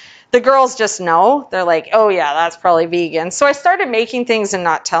because the girls just know. They're like, oh, yeah, that's probably vegan. So I started making things and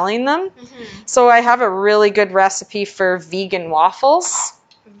not telling them. Mm-hmm. So I have a really good recipe for vegan waffles.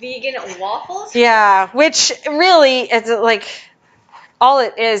 Vegan waffles? Yeah, which really, it's like, all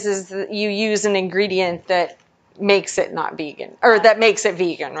it is that you use an ingredient that makes it not vegan, or that makes it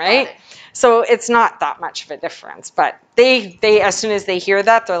vegan, right? Got it. So it's not that much of a difference, but they as soon as they hear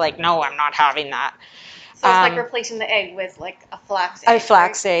that, they're like, no, I'm not having that. So it's like replacing the egg with like a flax egg. A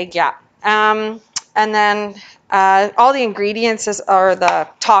flax egg, yeah. And then all the ingredients are the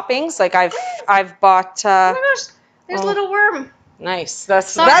toppings. Like I've bought. Oh my gosh, there's a little worm. Nice.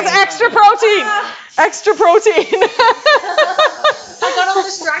 That's Sorry. extra protein. Extra protein. I got all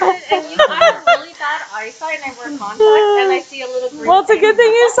distracted, and I have really bad eyesight, and I wear contacts, and I see a little green Well, it's a good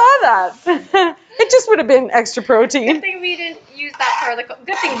thing you saw that. It just would have been extra Good thing thing we didn't use that part of the.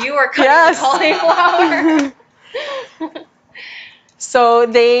 Good thing you were cutting Yes. the cauliflower. So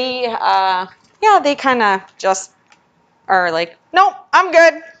they, they kind of just are like, nope, I'm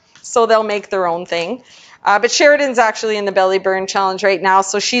good. So they'll make their own thing. But Sheridan's actually in the belly burn challenge right now,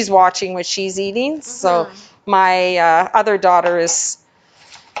 so she's watching what she's eating. So my other daughter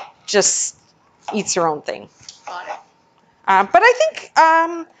just eats her own thing. Got it. But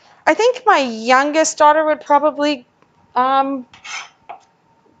I think my youngest daughter would probably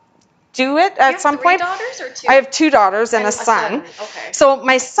do it at some point. You have 3 daughters or 2? I have 2 daughters and a son. Okay. So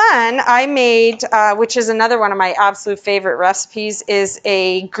my son, I made, which is another one of my absolute favorite recipes, is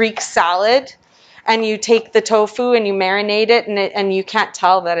a Greek salad. And you take the tofu and you marinate it, and you can't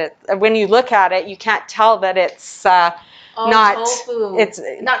tell that it. When you look at it, you can't tell that it's not tofu. It's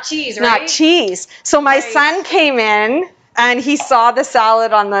not cheese, right? Not cheese. So my son came in and he saw the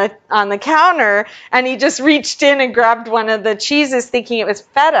salad on the counter, and he just reached in and grabbed one of the cheeses, thinking it was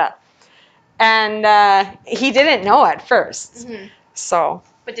feta, and he didn't know at first. Mm-hmm. So.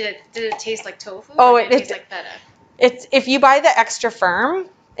 But did it taste like tofu? Oh, or did it taste like feta? It's if you buy the extra firm.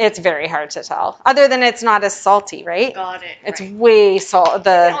 It's very hard to tell. Other than it's not as salty, right? Got it. It's way salt. You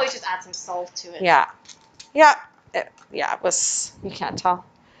can always just add some salt to it. Yeah. It was. You can't tell.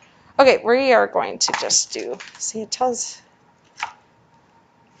 Okay, we are going to just do. See, it tells.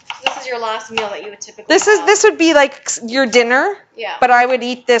 This is your last meal that you would typically. This would be like your dinner. Yeah. But I would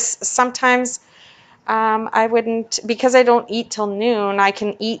eat this sometimes. I wouldn't, because I don't eat till noon, I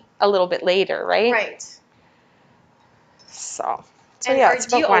can eat a little bit later, right? Right. So And yeah, it's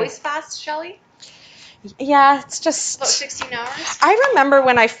do you about 1. always fast, Shelly? Yeah, it's just... About 16 hours? I remember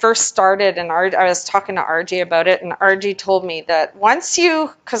when I first started, and I was talking to RJ about it, and RJ told me that once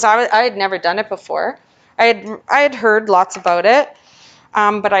you, because I had never done it before. I had heard lots about it,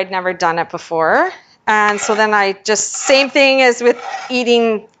 but I'd never done it before. And so then I just, same thing as with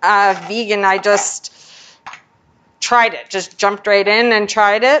eating vegan, I just tried it, just jumped right in and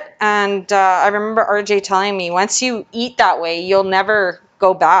tried it. And I remember RJ telling me, once you eat that way, you'll never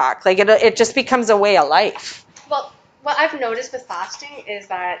go back. Like it just becomes a way of life. Well, what I've noticed with fasting is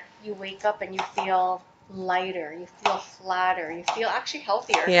that you wake up and you feel lighter, you feel flatter, you feel actually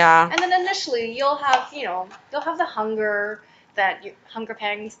healthier. Yeah. And then initially you'll have the hunger hunger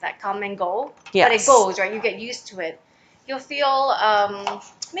pangs that come and go. Yes. But it goes, right? You get used to it. You'll feel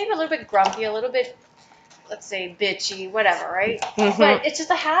maybe a little bit grumpy, a little bit, let's say, bitchy, whatever, right? Mhm. But it's just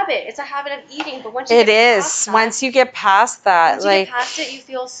a habit. It's a habit of eating. But once you Once you get past that, once you get past it, you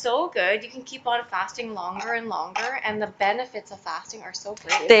feel so good. You can keep on fasting longer and longer, and the benefits of fasting are so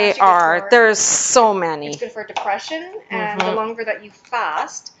great. They are. There's so many. It's good for depression, and the longer that you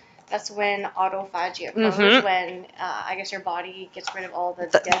fast, that's when autophagy occurs, when I guess your body gets rid of all the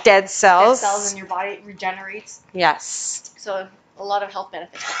dead cells. Dead cells, and your body regenerates. Yes. So a lot of health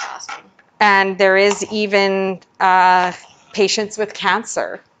benefits for fasting. And there is even patients with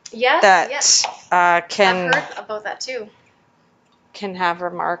cancer. Yes, that can... I've heard about that too. Can have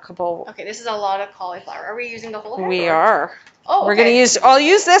remarkable... Okay, this is a lot of cauliflower. Are we using the whole head? We are. Oh, okay. We're gonna use... I'll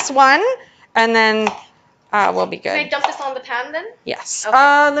use this one, and then we'll be good. Can I dump this on the pan then? Yes. Okay.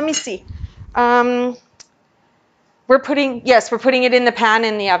 Let me see. We're putting it in the pan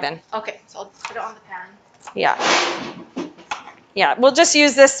in the oven. Okay, so I'll put it on the pan. Yeah. Yeah, we'll just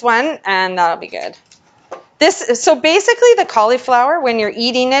use this one, and that'll be good. So basically the cauliflower, when you're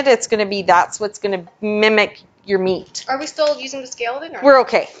eating it, that's what's gonna mimic your meat. Are we still using the scale then? Or? We're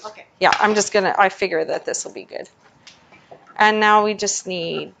okay. Okay. Yeah, I figure that this will be good. And now we just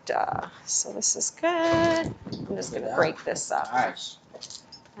need, so this is good. I'm just gonna break this up. Nice.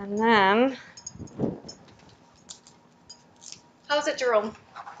 And then. How's it, Jerome?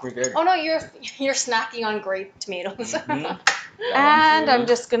 Pretty good. Oh no, you're snacking on grape tomatoes. Mm-hmm. And I'm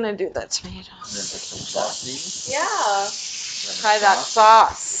just gonna do the tomatoes. And then put some sauce in. Yeah. Try that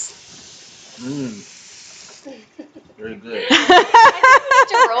sauce. Mmm. Very good. I think we need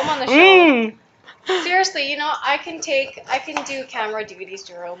Jerome on the show. Mm. Seriously, I can do camera duties,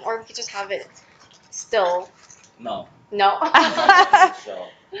 Jerome, or we could just have it still. No. No. So,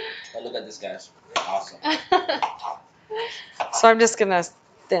 oh, look at this, guys. Awesome. So I'm just gonna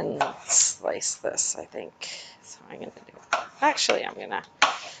thin slice this, I think. So I'm gonna do. Actually, I'm gonna.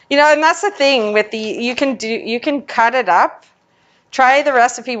 And that's the thing with you can cut it up. Try the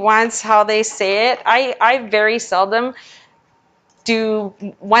recipe once, how they say it. I very seldom do.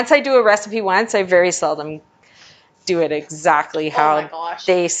 Once I do a recipe once, I very seldom do it exactly how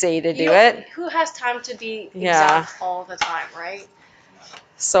they say to do it. Who has time to be exact all the time, right?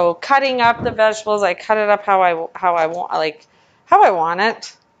 So cutting up the vegetables, I cut it up how I want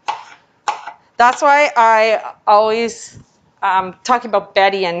it. That's why I always talking about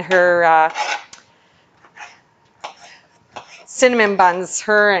Betty and her cinnamon buns,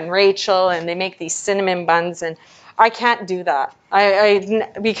 her and Rachel, and they make these cinnamon buns, and I can't do that.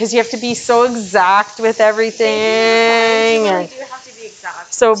 Because you have to be so exact with everything. You really do have to be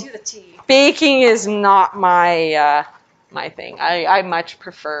exact to the T. Baking is not my my thing. I much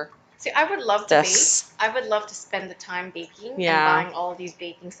prefer. See, I would love to bake. I would love to spend the time baking and buying all these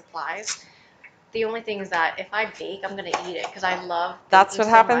baking supplies. The only thing is that if I bake, I'm gonna eat it because I love. That's what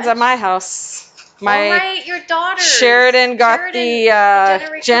happens at my house. Your daughter Sheridan got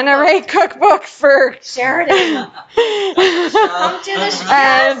the Generate cookbook for Sheridan. Come to the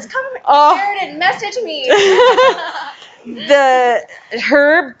Sheridan, message me.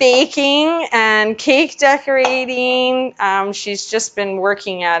 Her baking and cake decorating, she's just been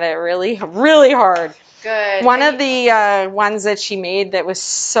working at it really, really hard. Good. One of the ones that she made that was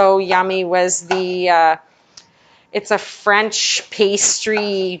so yummy was it's a French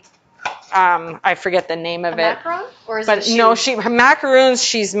pastry. I forget the name of it. Macaron? Or is but it no, her macaroons.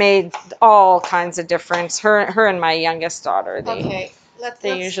 She's made all kinds of different. Her and my youngest daughter. Okay. Let's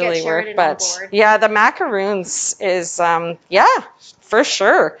usually get work, Sheridan but on board. yeah, the macaroons is for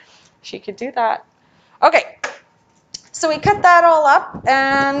sure. She could do that. Okay, so we cut that all up,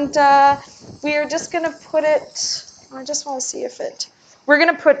 and we are just gonna put it. I just want to see if it. We're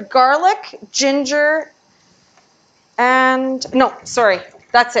gonna put garlic, ginger, and no, sorry,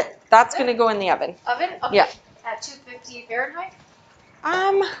 that's it. That's going to go in the oven. Oven? Okay. Yeah. At 250 Fahrenheit?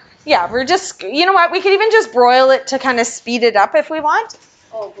 Yeah, we're just, you know what, we could even just broil it to kind of speed it up if we want.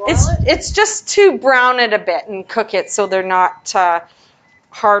 Oh, broil it? It's just to brown it a bit and cook it so they're not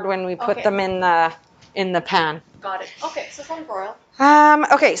hard when we put them in the pan. Got it. Okay, so some broil.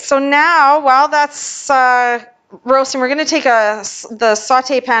 Okay, so now while that's roasting, we're going to take the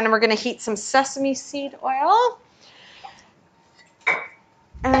saute pan and we're going to heat some sesame seed oil.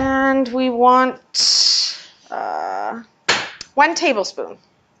 And we want 1 tablespoon.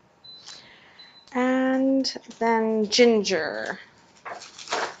 And then ginger.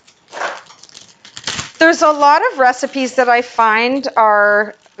 There's a lot of recipes that I find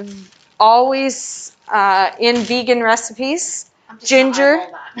are always in vegan recipes. Ginger,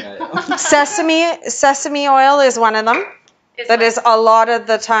 sesame oil is one of them. That is a lot of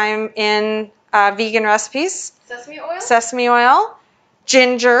the time in vegan recipes. Sesame oil? Sesame oil,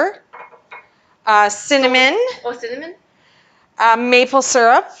 ginger, cinnamon. Oh, cinnamon? Maple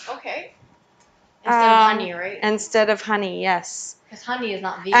syrup. Okay. Instead of honey, right? Instead of honey, yes. Because honey is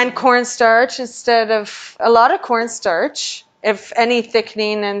not vegan. And cornstarch instead of a lot of cornstarch. If any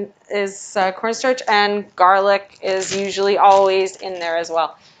thickening is cornstarch, and garlic is usually always in there as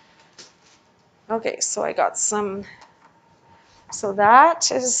well. Okay, so I got some. So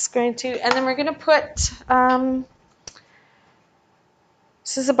that is going to, and then we're going to put.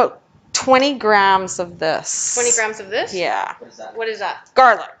 This is about 20 grams of this. 20 grams of this? Yeah. What is that? What is that?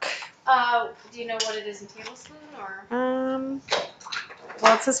 Garlic. Do you know what it is in tablespoon or?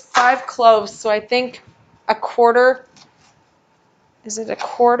 Well, it says 5 cloves, so I think a quarter. Is it a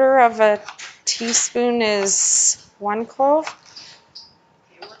quarter of a teaspoon is 1 clove? Okay,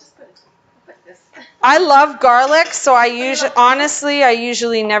 we'll just put this. I love garlic, so I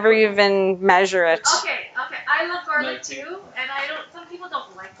usually never even measure it. Okay. I love garlic too, and some people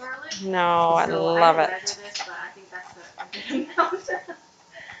don't like garlic. No, I So love I it. measure this, but I think that's a good amount.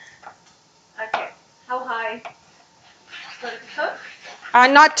 Okay, how high? Let it cook?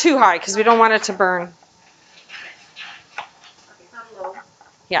 Not too high, because we don't want it to burn. Okay, how low?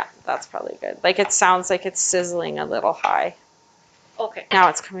 Yeah, that's probably good. Like, it sounds like it's sizzling a little high. Okay. Now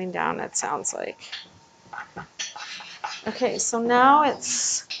it's coming down, it sounds like. Okay, so now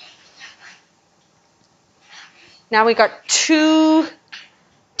we got two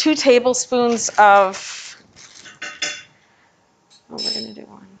tablespoons of, we're going to do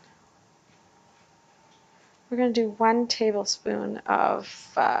one. We're going to do 1 tablespoon of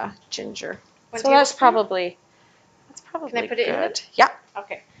ginger. So that's probably Can I put it in good. it? Yeah.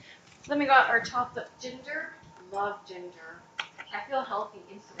 Okay. Then we got our chopped up ginger. Love ginger. I feel healthy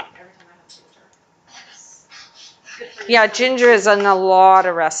instantly every time I have ginger. It's good for Yeah, your stomach. ginger is in a lot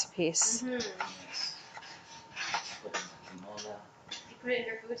of recipes. Mm-hmm. You put it in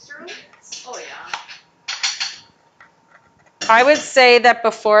your food stew? Oh yeah. I would say that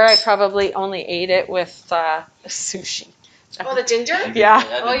before I probably only ate it with sushi. Oh, the ginger? Yeah.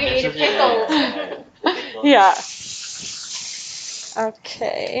 Oh, you ate a pickle. Yeah.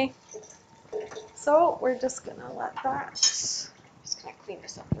 Okay. So we're just gonna let that. I'm just gonna clean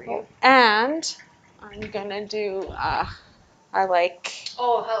this up for you. And I'm gonna do. I like.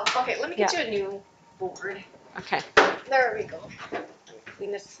 Oh, okay. Let me get you a new board. Okay. There we go. Let me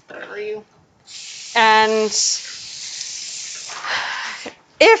clean this for you. And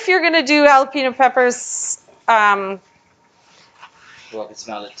if you're gonna do jalapeno peppers, Well, I can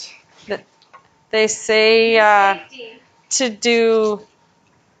smell it. they say to do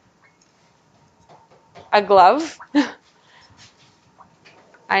a glove.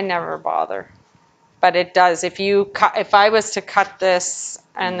 I never bother, but it does. If I was to cut this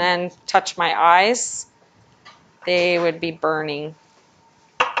and then touch my eyes, they would be burning.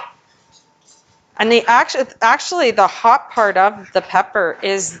 And they actually the hot part of the pepper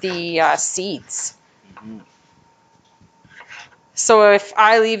is the seeds. Mm-hmm. So if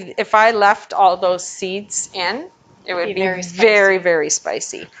I left all those seeds in, it would be very, very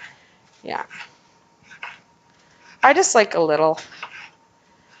spicy. Yeah. I just like a little.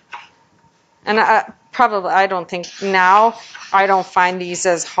 And I don't think now, I don't find these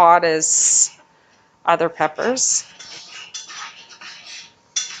as hot as other peppers.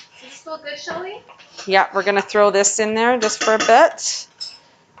 Does this feel good, Shelly? Yeah, we're going to throw this in there just for a bit.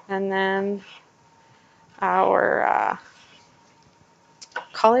 And then our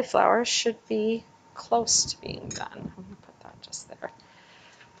cauliflower should be close to being done. I'm going to put that just there.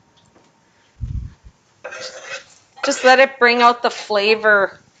 Just let it bring out the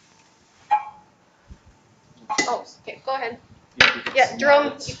flavor. Oh, okay. Go ahead. You can Yeah, smell Jerome.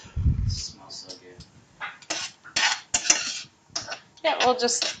 It. It smells so good. Yeah, we'll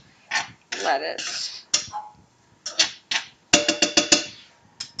just let it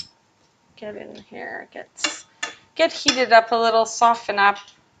get in here, get heated up a little, soften up.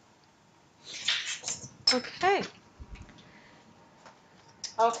 Okay.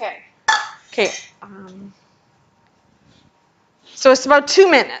 Okay. Okay. So it's about 2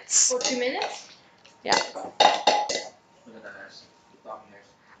 minutes. For 2 minutes? Yeah. Look at that ass. Long hairs.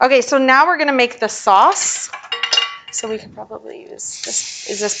 Okay, so now we're gonna make the sauce. So we can probably use this.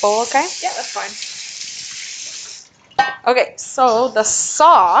 Is this bowl okay? Yeah, that's fine. Okay, so the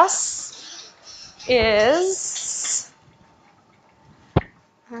sauce is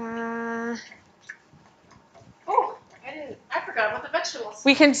Oh, I forgot about the vegetables.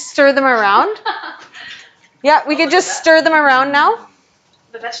 we can stir them around. Yeah, we could just stir them around now.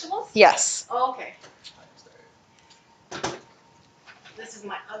 The vegetables? Yes. Oh, okay. This is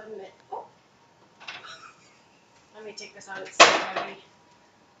my oven mitt. Oh. Let me take this out. It's so heavy.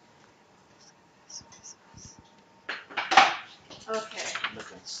 Okay.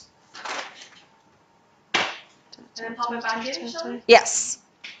 And then pop it back in, Shelly? Yes.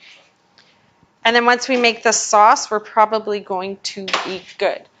 And then once we make the sauce, we're probably going to be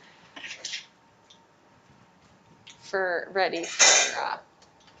good. Ready for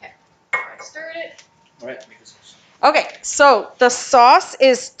Okay. I stirred it. All right, make this sauce. Okay, so the sauce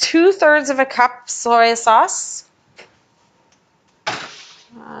is 2/3 of a cup soy sauce.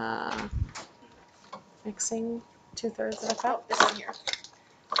 Mixing 2/3 of a cup. Oh, this one here.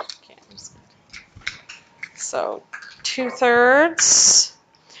 Okay, I'm just gonna... So 2/3.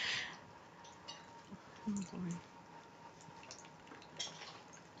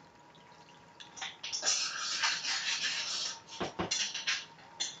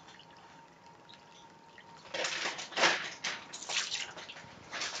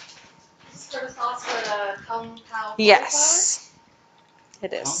 For the sauce for the Kung Pao Yes,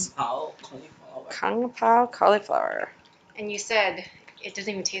 it is. Pao Cauliflower. Kung Pao cauliflower. And you said it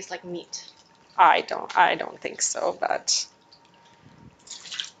doesn't even taste like meat. I don't think so, but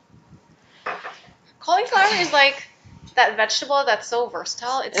Cauliflower is like that vegetable that's so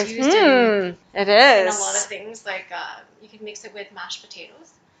versatile. It's used in it a is. lot of things. Like you can mix it with mashed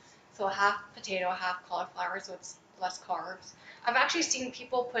potatoes. So half potato, half cauliflower, so it's less carbs. I've actually seen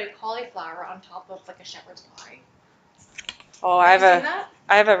people put cauliflower on top of like a shepherd's pie. Oh, Have you seen that?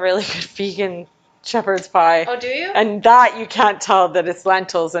 I have a really good vegan shepherd's pie. Oh, do you? And that you can't tell that it's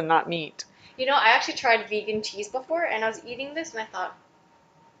lentils and not meat. You know, I actually tried vegan cheese before, and I was eating this, and I thought,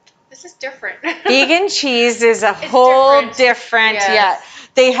 this is different. Vegan cheese is a whole different, Yes. yeah.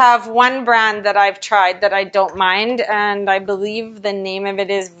 They have one brand that I've tried that I don't mind, and I believe the name of it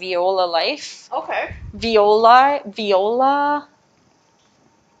is Viola Life. Okay. Viola.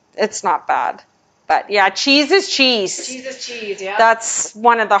 It's not bad. But yeah, cheese is cheese. Cheese is cheese, yeah. That's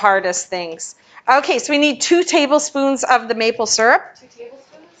one of the hardest things. Okay, so we need 2 tablespoons of the maple syrup. 2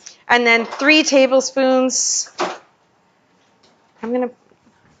 tablespoons? And then 3 tablespoons. I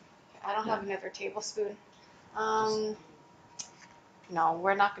don't have another tablespoon. No,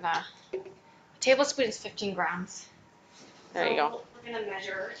 we're not gonna. A tablespoon is 15 grams. There you go. We're gonna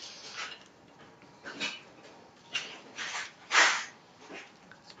measure.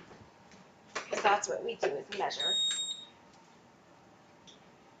 Because that's what we do is measure.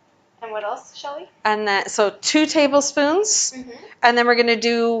 And what else, Shelly? And then, so 2 tablespoons. Mm-hmm. And then we're going to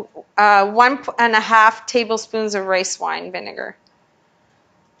do 1.5 tablespoons of rice wine vinegar.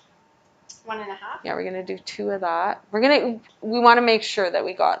 1.5? Yeah, we're going to do 2 of that. We want to make sure that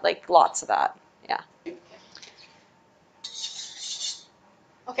we got like lots of that. Yeah.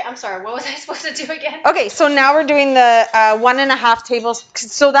 Okay, I'm sorry. What was I supposed to do again? Okay, so now we're doing the 1.5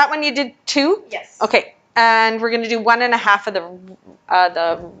 tablespoons. So that one you did 2? Yes. Okay, and we're going to do 1.5 of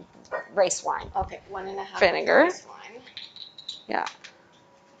the rice wine. Okay, 1.5 Vinegar. rice wine. Yeah.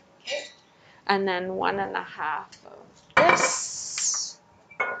 Okay. And then 1.5 of this.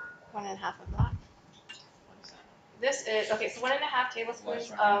 1.5 of that. What is that? This is, okay, so 1.5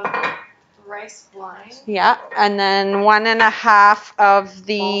 tablespoons of rice wine. Yeah, and then 1.5 of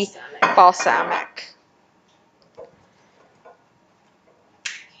the balsamic.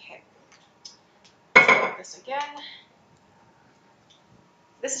 Okay. Let's go with this again.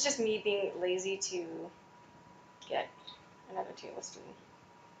 This is just me being lazy to get another tablespoon.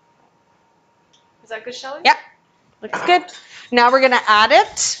 Is that good, Shelly? Yep, looks good. Now we're going to add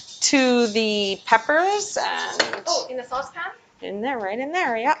it to the peppers and Oh, in the saucepan? in there, right in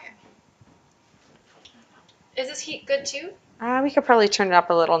there, yeah. Okay. Is this heat good too? We could probably turn it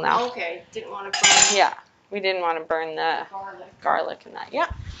up a little now. Okay, didn't want to burn Yeah, we didn't want to burn the garlic. in that, yeah.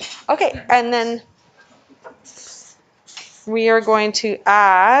 Okay, and then we are going to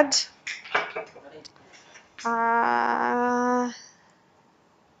add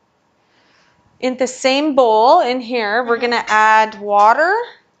In the same bowl in here, we're going to add water.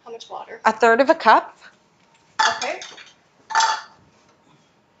 How much water? 1/3 cup. Okay.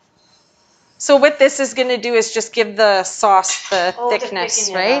 So what this is going to do is just give the sauce the Oh, to thickness,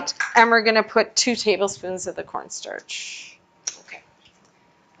 thicken it right? up. And we're going to put 2 tablespoons of the cornstarch. Okay.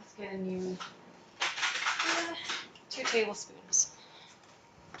 Let's get a new 2 tablespoons.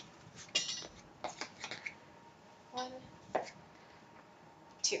 1,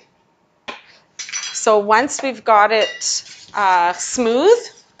 2. So once we've got it smooth,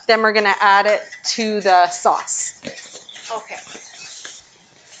 then we're going to add it to the sauce. Okay.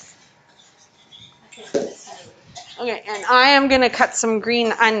 Okay, and I am going to cut some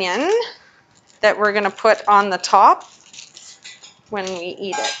green onion that we're going to put on the top when we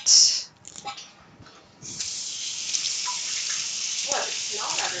eat it. Oh, it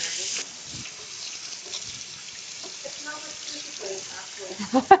smells better. It smells like squeaky clean,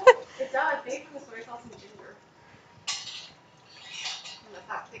 actually. It does. Maybe from the soy sauce and ginger. And let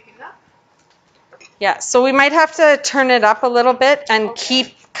that thicken up. Yeah, so we might have to turn it up a little bit and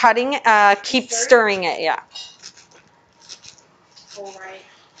keep cutting, keep stirring it, yeah. All right.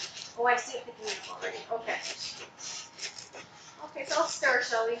 Oh, I see it thickening up already. Okay. Okay, so I'll stir,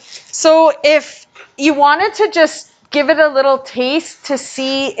 Shelly. So if you wanted to just give it a little taste to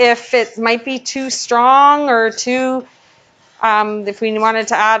see if it might be too strong or too, if we wanted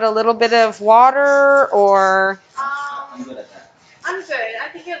to add a little bit of water or... I'm good at that. I'm good. I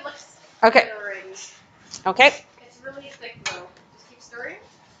think it looks Okay. good already. Okay. It's really thick though. Just keep stirring.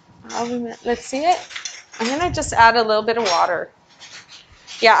 Let's see it. I'm going to just add a little bit of water.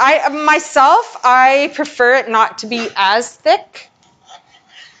 Yeah, I prefer it not to be as thick.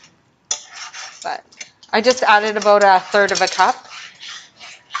 But I just added about 1/3 cup.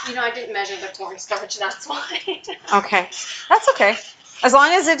 You know, I didn't measure the cornstarch, that's why. Okay. That's okay. As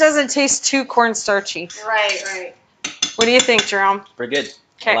long as it doesn't taste too cornstarchy. Right, right. What do you think, Jerome? Pretty good.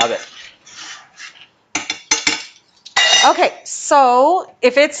 Okay. I love it. Okay, so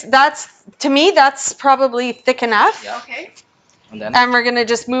to me, that's probably thick enough. Yeah. Okay. And then? And we're going to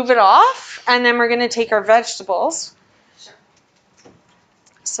just move it off, and then we're going to take our vegetables. Sure.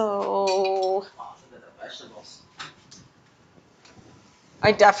 So Oh, look at the vegetables.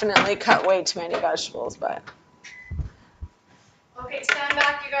 I definitely cut way too many vegetables, but... Okay, stand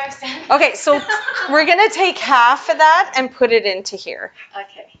back, you guys. Stand back. Okay, so we're going to take half of that and put it into here.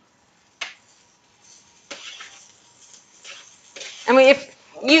 Okay. I mean,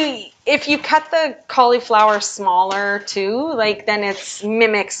 if you cut the cauliflower smaller too, like then it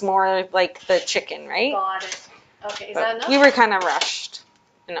mimics more like the chicken, right? Got it. Okay, is But that enough? we were kind of rushed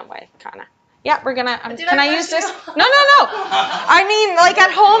in a way, kind of. Yeah, we're gonna. Did Can I I rush use this? you? No. I mean, like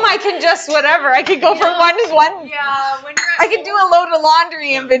at home, I can just whatever. I could go from one to one. Yeah, when you're at I could do a load of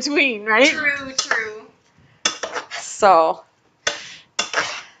laundry in between, right? True, true. So.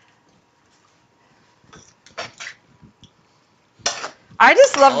 I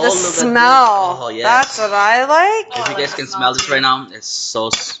just love the look at this. smell. Oh, yes. That's what I like. Oh, If you I guys like can the smell smell this too. right now, it's so...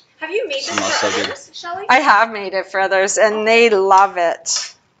 Have you made this Smells for so good. others, Shelly? I have made it for others, and they love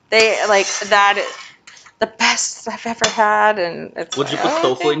it. They like that. The best I've ever had, and it's. Would you put like,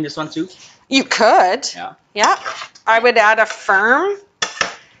 tofu okay. in this one too? You could. Yeah. Yeah. I would add a firm.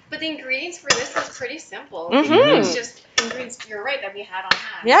 But the ingredients for this is pretty simple. Mhm. It's just ingredients, you're right, that we had on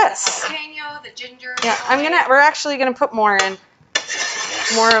hand. Yes. The jalapeno, the ginger. Yeah, the we're actually gonna put more in.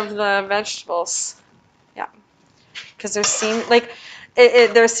 More of the vegetables. Yeah. Because there seems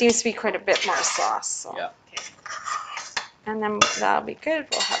to be quite a bit more sauce. So. Yeah. Okay. And then that'll be good.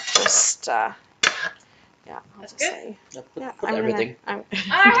 We'll have just, yeah. I'll That's just good. say, Yeah, put, yeah, put I'm everything. Gonna,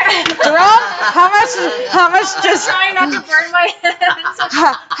 Alright. Jerome, how much just, Trying not to burn my hands.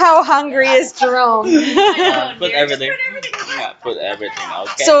 how hungry is Jerome? Yeah, put dear. everything. Just put everything in there. Yeah, put everything.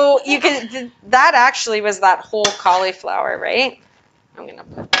 Okay. So that actually was that whole cauliflower, right? I'm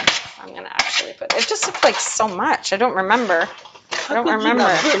gonna actually put, it just looked like so much. I don't remember. I don't remember.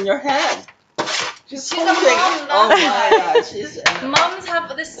 Burn your hand. She's She's a holding. mom, Oh though. my God, she's. Moms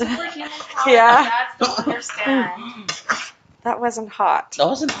have this superhuman power Yeah. that dads don't understand. That wasn't hot. That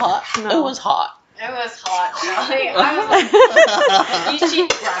wasn't hot. No. It was hot. It was hot, Shelly. I was like, you cheap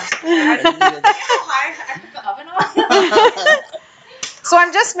brat. I put the oven on. So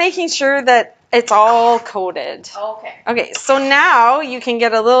I'm just making sure that it's all coated. Okay. Okay, so now you can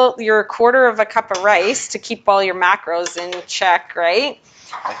get your 1/4 cup of rice to keep all your macros in check, right?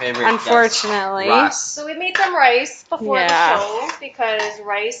 My favorite. Unfortunately. Yes. So we made some rice before Yeah. the show because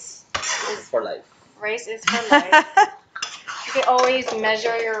rice For life. is for life. You can always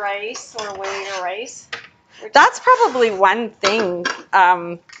measure your rice or weigh your rice. That's probably one thing.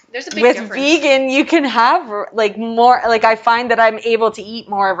 There's a big With difference. vegan, you can have like more. Like I find that I'm able to eat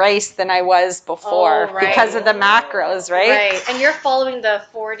more rice than I was before Oh, right. because of the macros, right? Right. And you're following the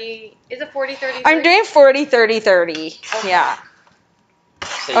 40. Is it 40, 30? I'm doing 40, 30, 30. Okay. Yeah.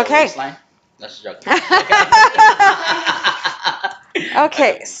 Say your Okay. waistline. That's a joke.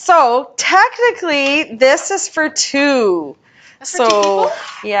 Okay, so technically this is for two. That's for two people?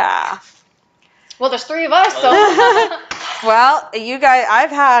 Yeah. Well, there's 3 of us, so. Well, you guys, I've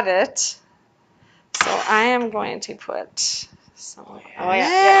had it. So I am going to put some. Oh,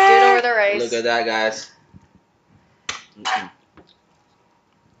 yeah. Do it over the rice. Look at that, guys.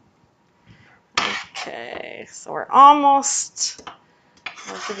 Okay, so we're almost.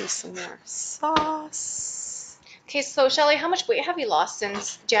 I'll give you some more sauce. Okay, so Shelly, how much weight have you lost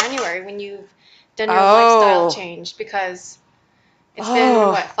since January when you've done your lifestyle change? Because it's been,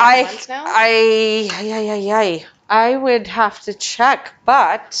 what, 5 months now? I would have to check,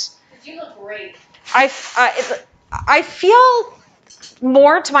 but You look great. I feel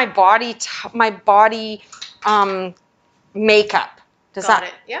more to my body, makeup. Does Got that?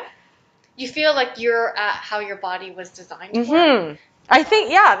 it. Yeah. You feel like you're at how your body was designed for. Mm-hmm. I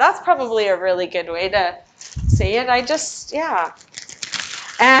think, yeah, that's probably a really good way to say it.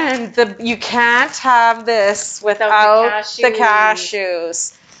 And you can't have this without the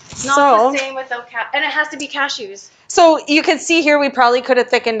cashews. It's not the same without and it has to be cashews. So you can see here, we probably could have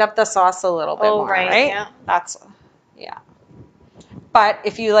thickened up the sauce a little bit more, right? Yeah. Yeah. But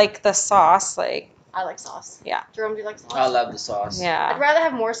if you like the sauce, like. I like sauce. Yeah. Jerome, do you like sauce? I love the sauce. Yeah. I'd rather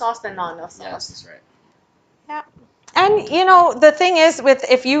have more sauce than not enough sauce. Yes, that's right. Yeah. And the thing is,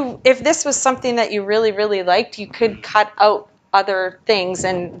 if this was something that you really, really liked, you could cut out other things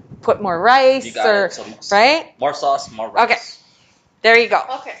and put more rice right? More sauce, more rice. Okay. There you go.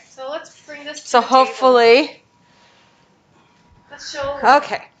 Okay, so let's bring this to So the hopefully. table. Let's show.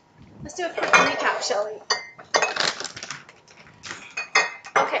 Okay. Let's do a quick recap, Shelly.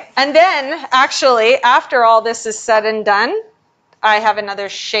 Okay. And then, actually, after all this is said and done, I have another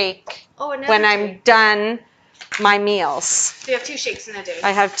shake when I'm done my meals. So you have 2 shakes in a day.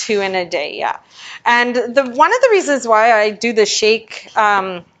 I have 2 in a day, yeah. And one of the reasons why I do the shake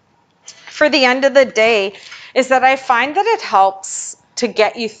for the end of the day is that I find that it helps to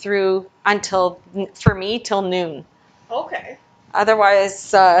get you through for me, till noon. Okay.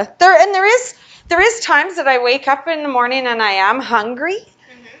 Otherwise, there is times that I wake up in the morning and I am hungry,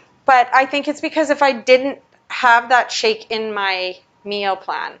 but I think it's because if I didn't have that shake in my meal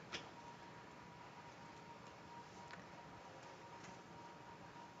plan.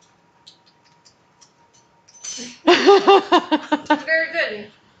 Very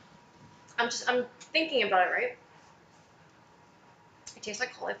good. I'm thinking about it, right? It tastes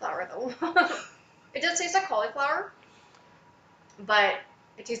like cauliflower, though. It does taste like cauliflower, but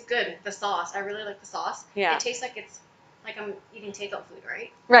it tastes good. The sauce, I really like the sauce. Yeah. It tastes like it's like I'm eating takeout food,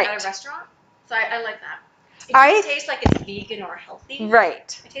 right? Right. At a restaurant. So I like that. It doesn't taste like it's vegan or healthy.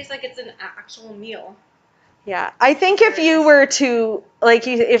 Right. It tastes like it's an actual meal. Yeah, I think if you were to, like,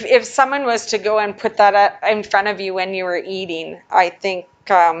 if someone was to go and put that in front of you when you were eating, I think,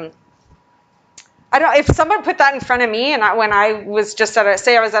 I don't, if someone put that in front of me and when I was just I was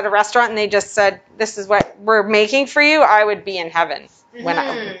at a restaurant and they just said, this is what we're making for you, I would be in heaven when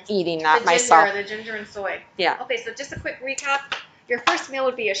I'm eating that myself. The ginger and soy. Yeah. Okay, so just a quick recap. Your first meal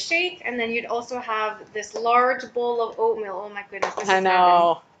would be a shake, and then you'd also have this large bowl of oatmeal. Oh my goodness, this is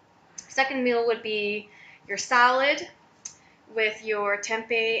heaven. Second meal would be your salad with your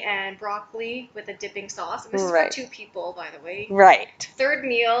tempeh and broccoli with a dipping sauce. This is for 2 people, by the way. Right. Third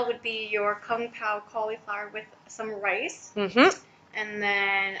meal would be your Pao Cauliflower with some rice. Mm-hmm. And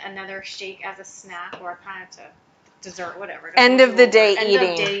then another shake as a snack or kind of to dessert, whatever. End of the day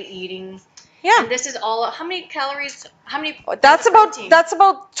eating. Yeah. And this is all. How many calories? That's about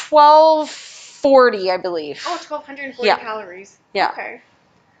 1240, I believe. Oh, 1,240 calories. Yeah. Okay.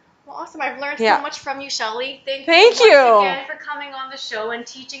 Well, awesome. I've learned so much from you, Shelly. Thank you once again for coming on the show and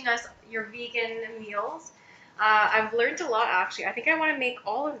teaching us your vegan meals. I've learned a lot, actually. I think I want to make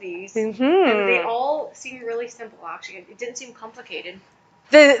all of these. Mm-hmm. And they all seem really simple, actually. It didn't seem complicated.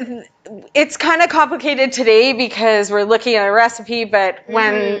 It's kind of complicated today because we're looking at a recipe, but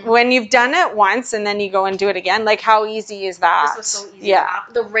when you've done it once and then you go and do it again, like how easy is that? This was so easy. Yeah.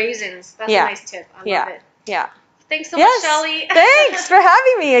 The raisins. That's a nice tip. I love it. Yeah. Thanks so much, Shelly. Thanks for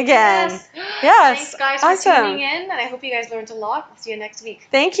having me again. Yes. Thanks, guys, for tuning in, and I hope you guys learned a lot. I'll see you next week.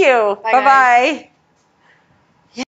 Thank you. Bye, Bye-bye.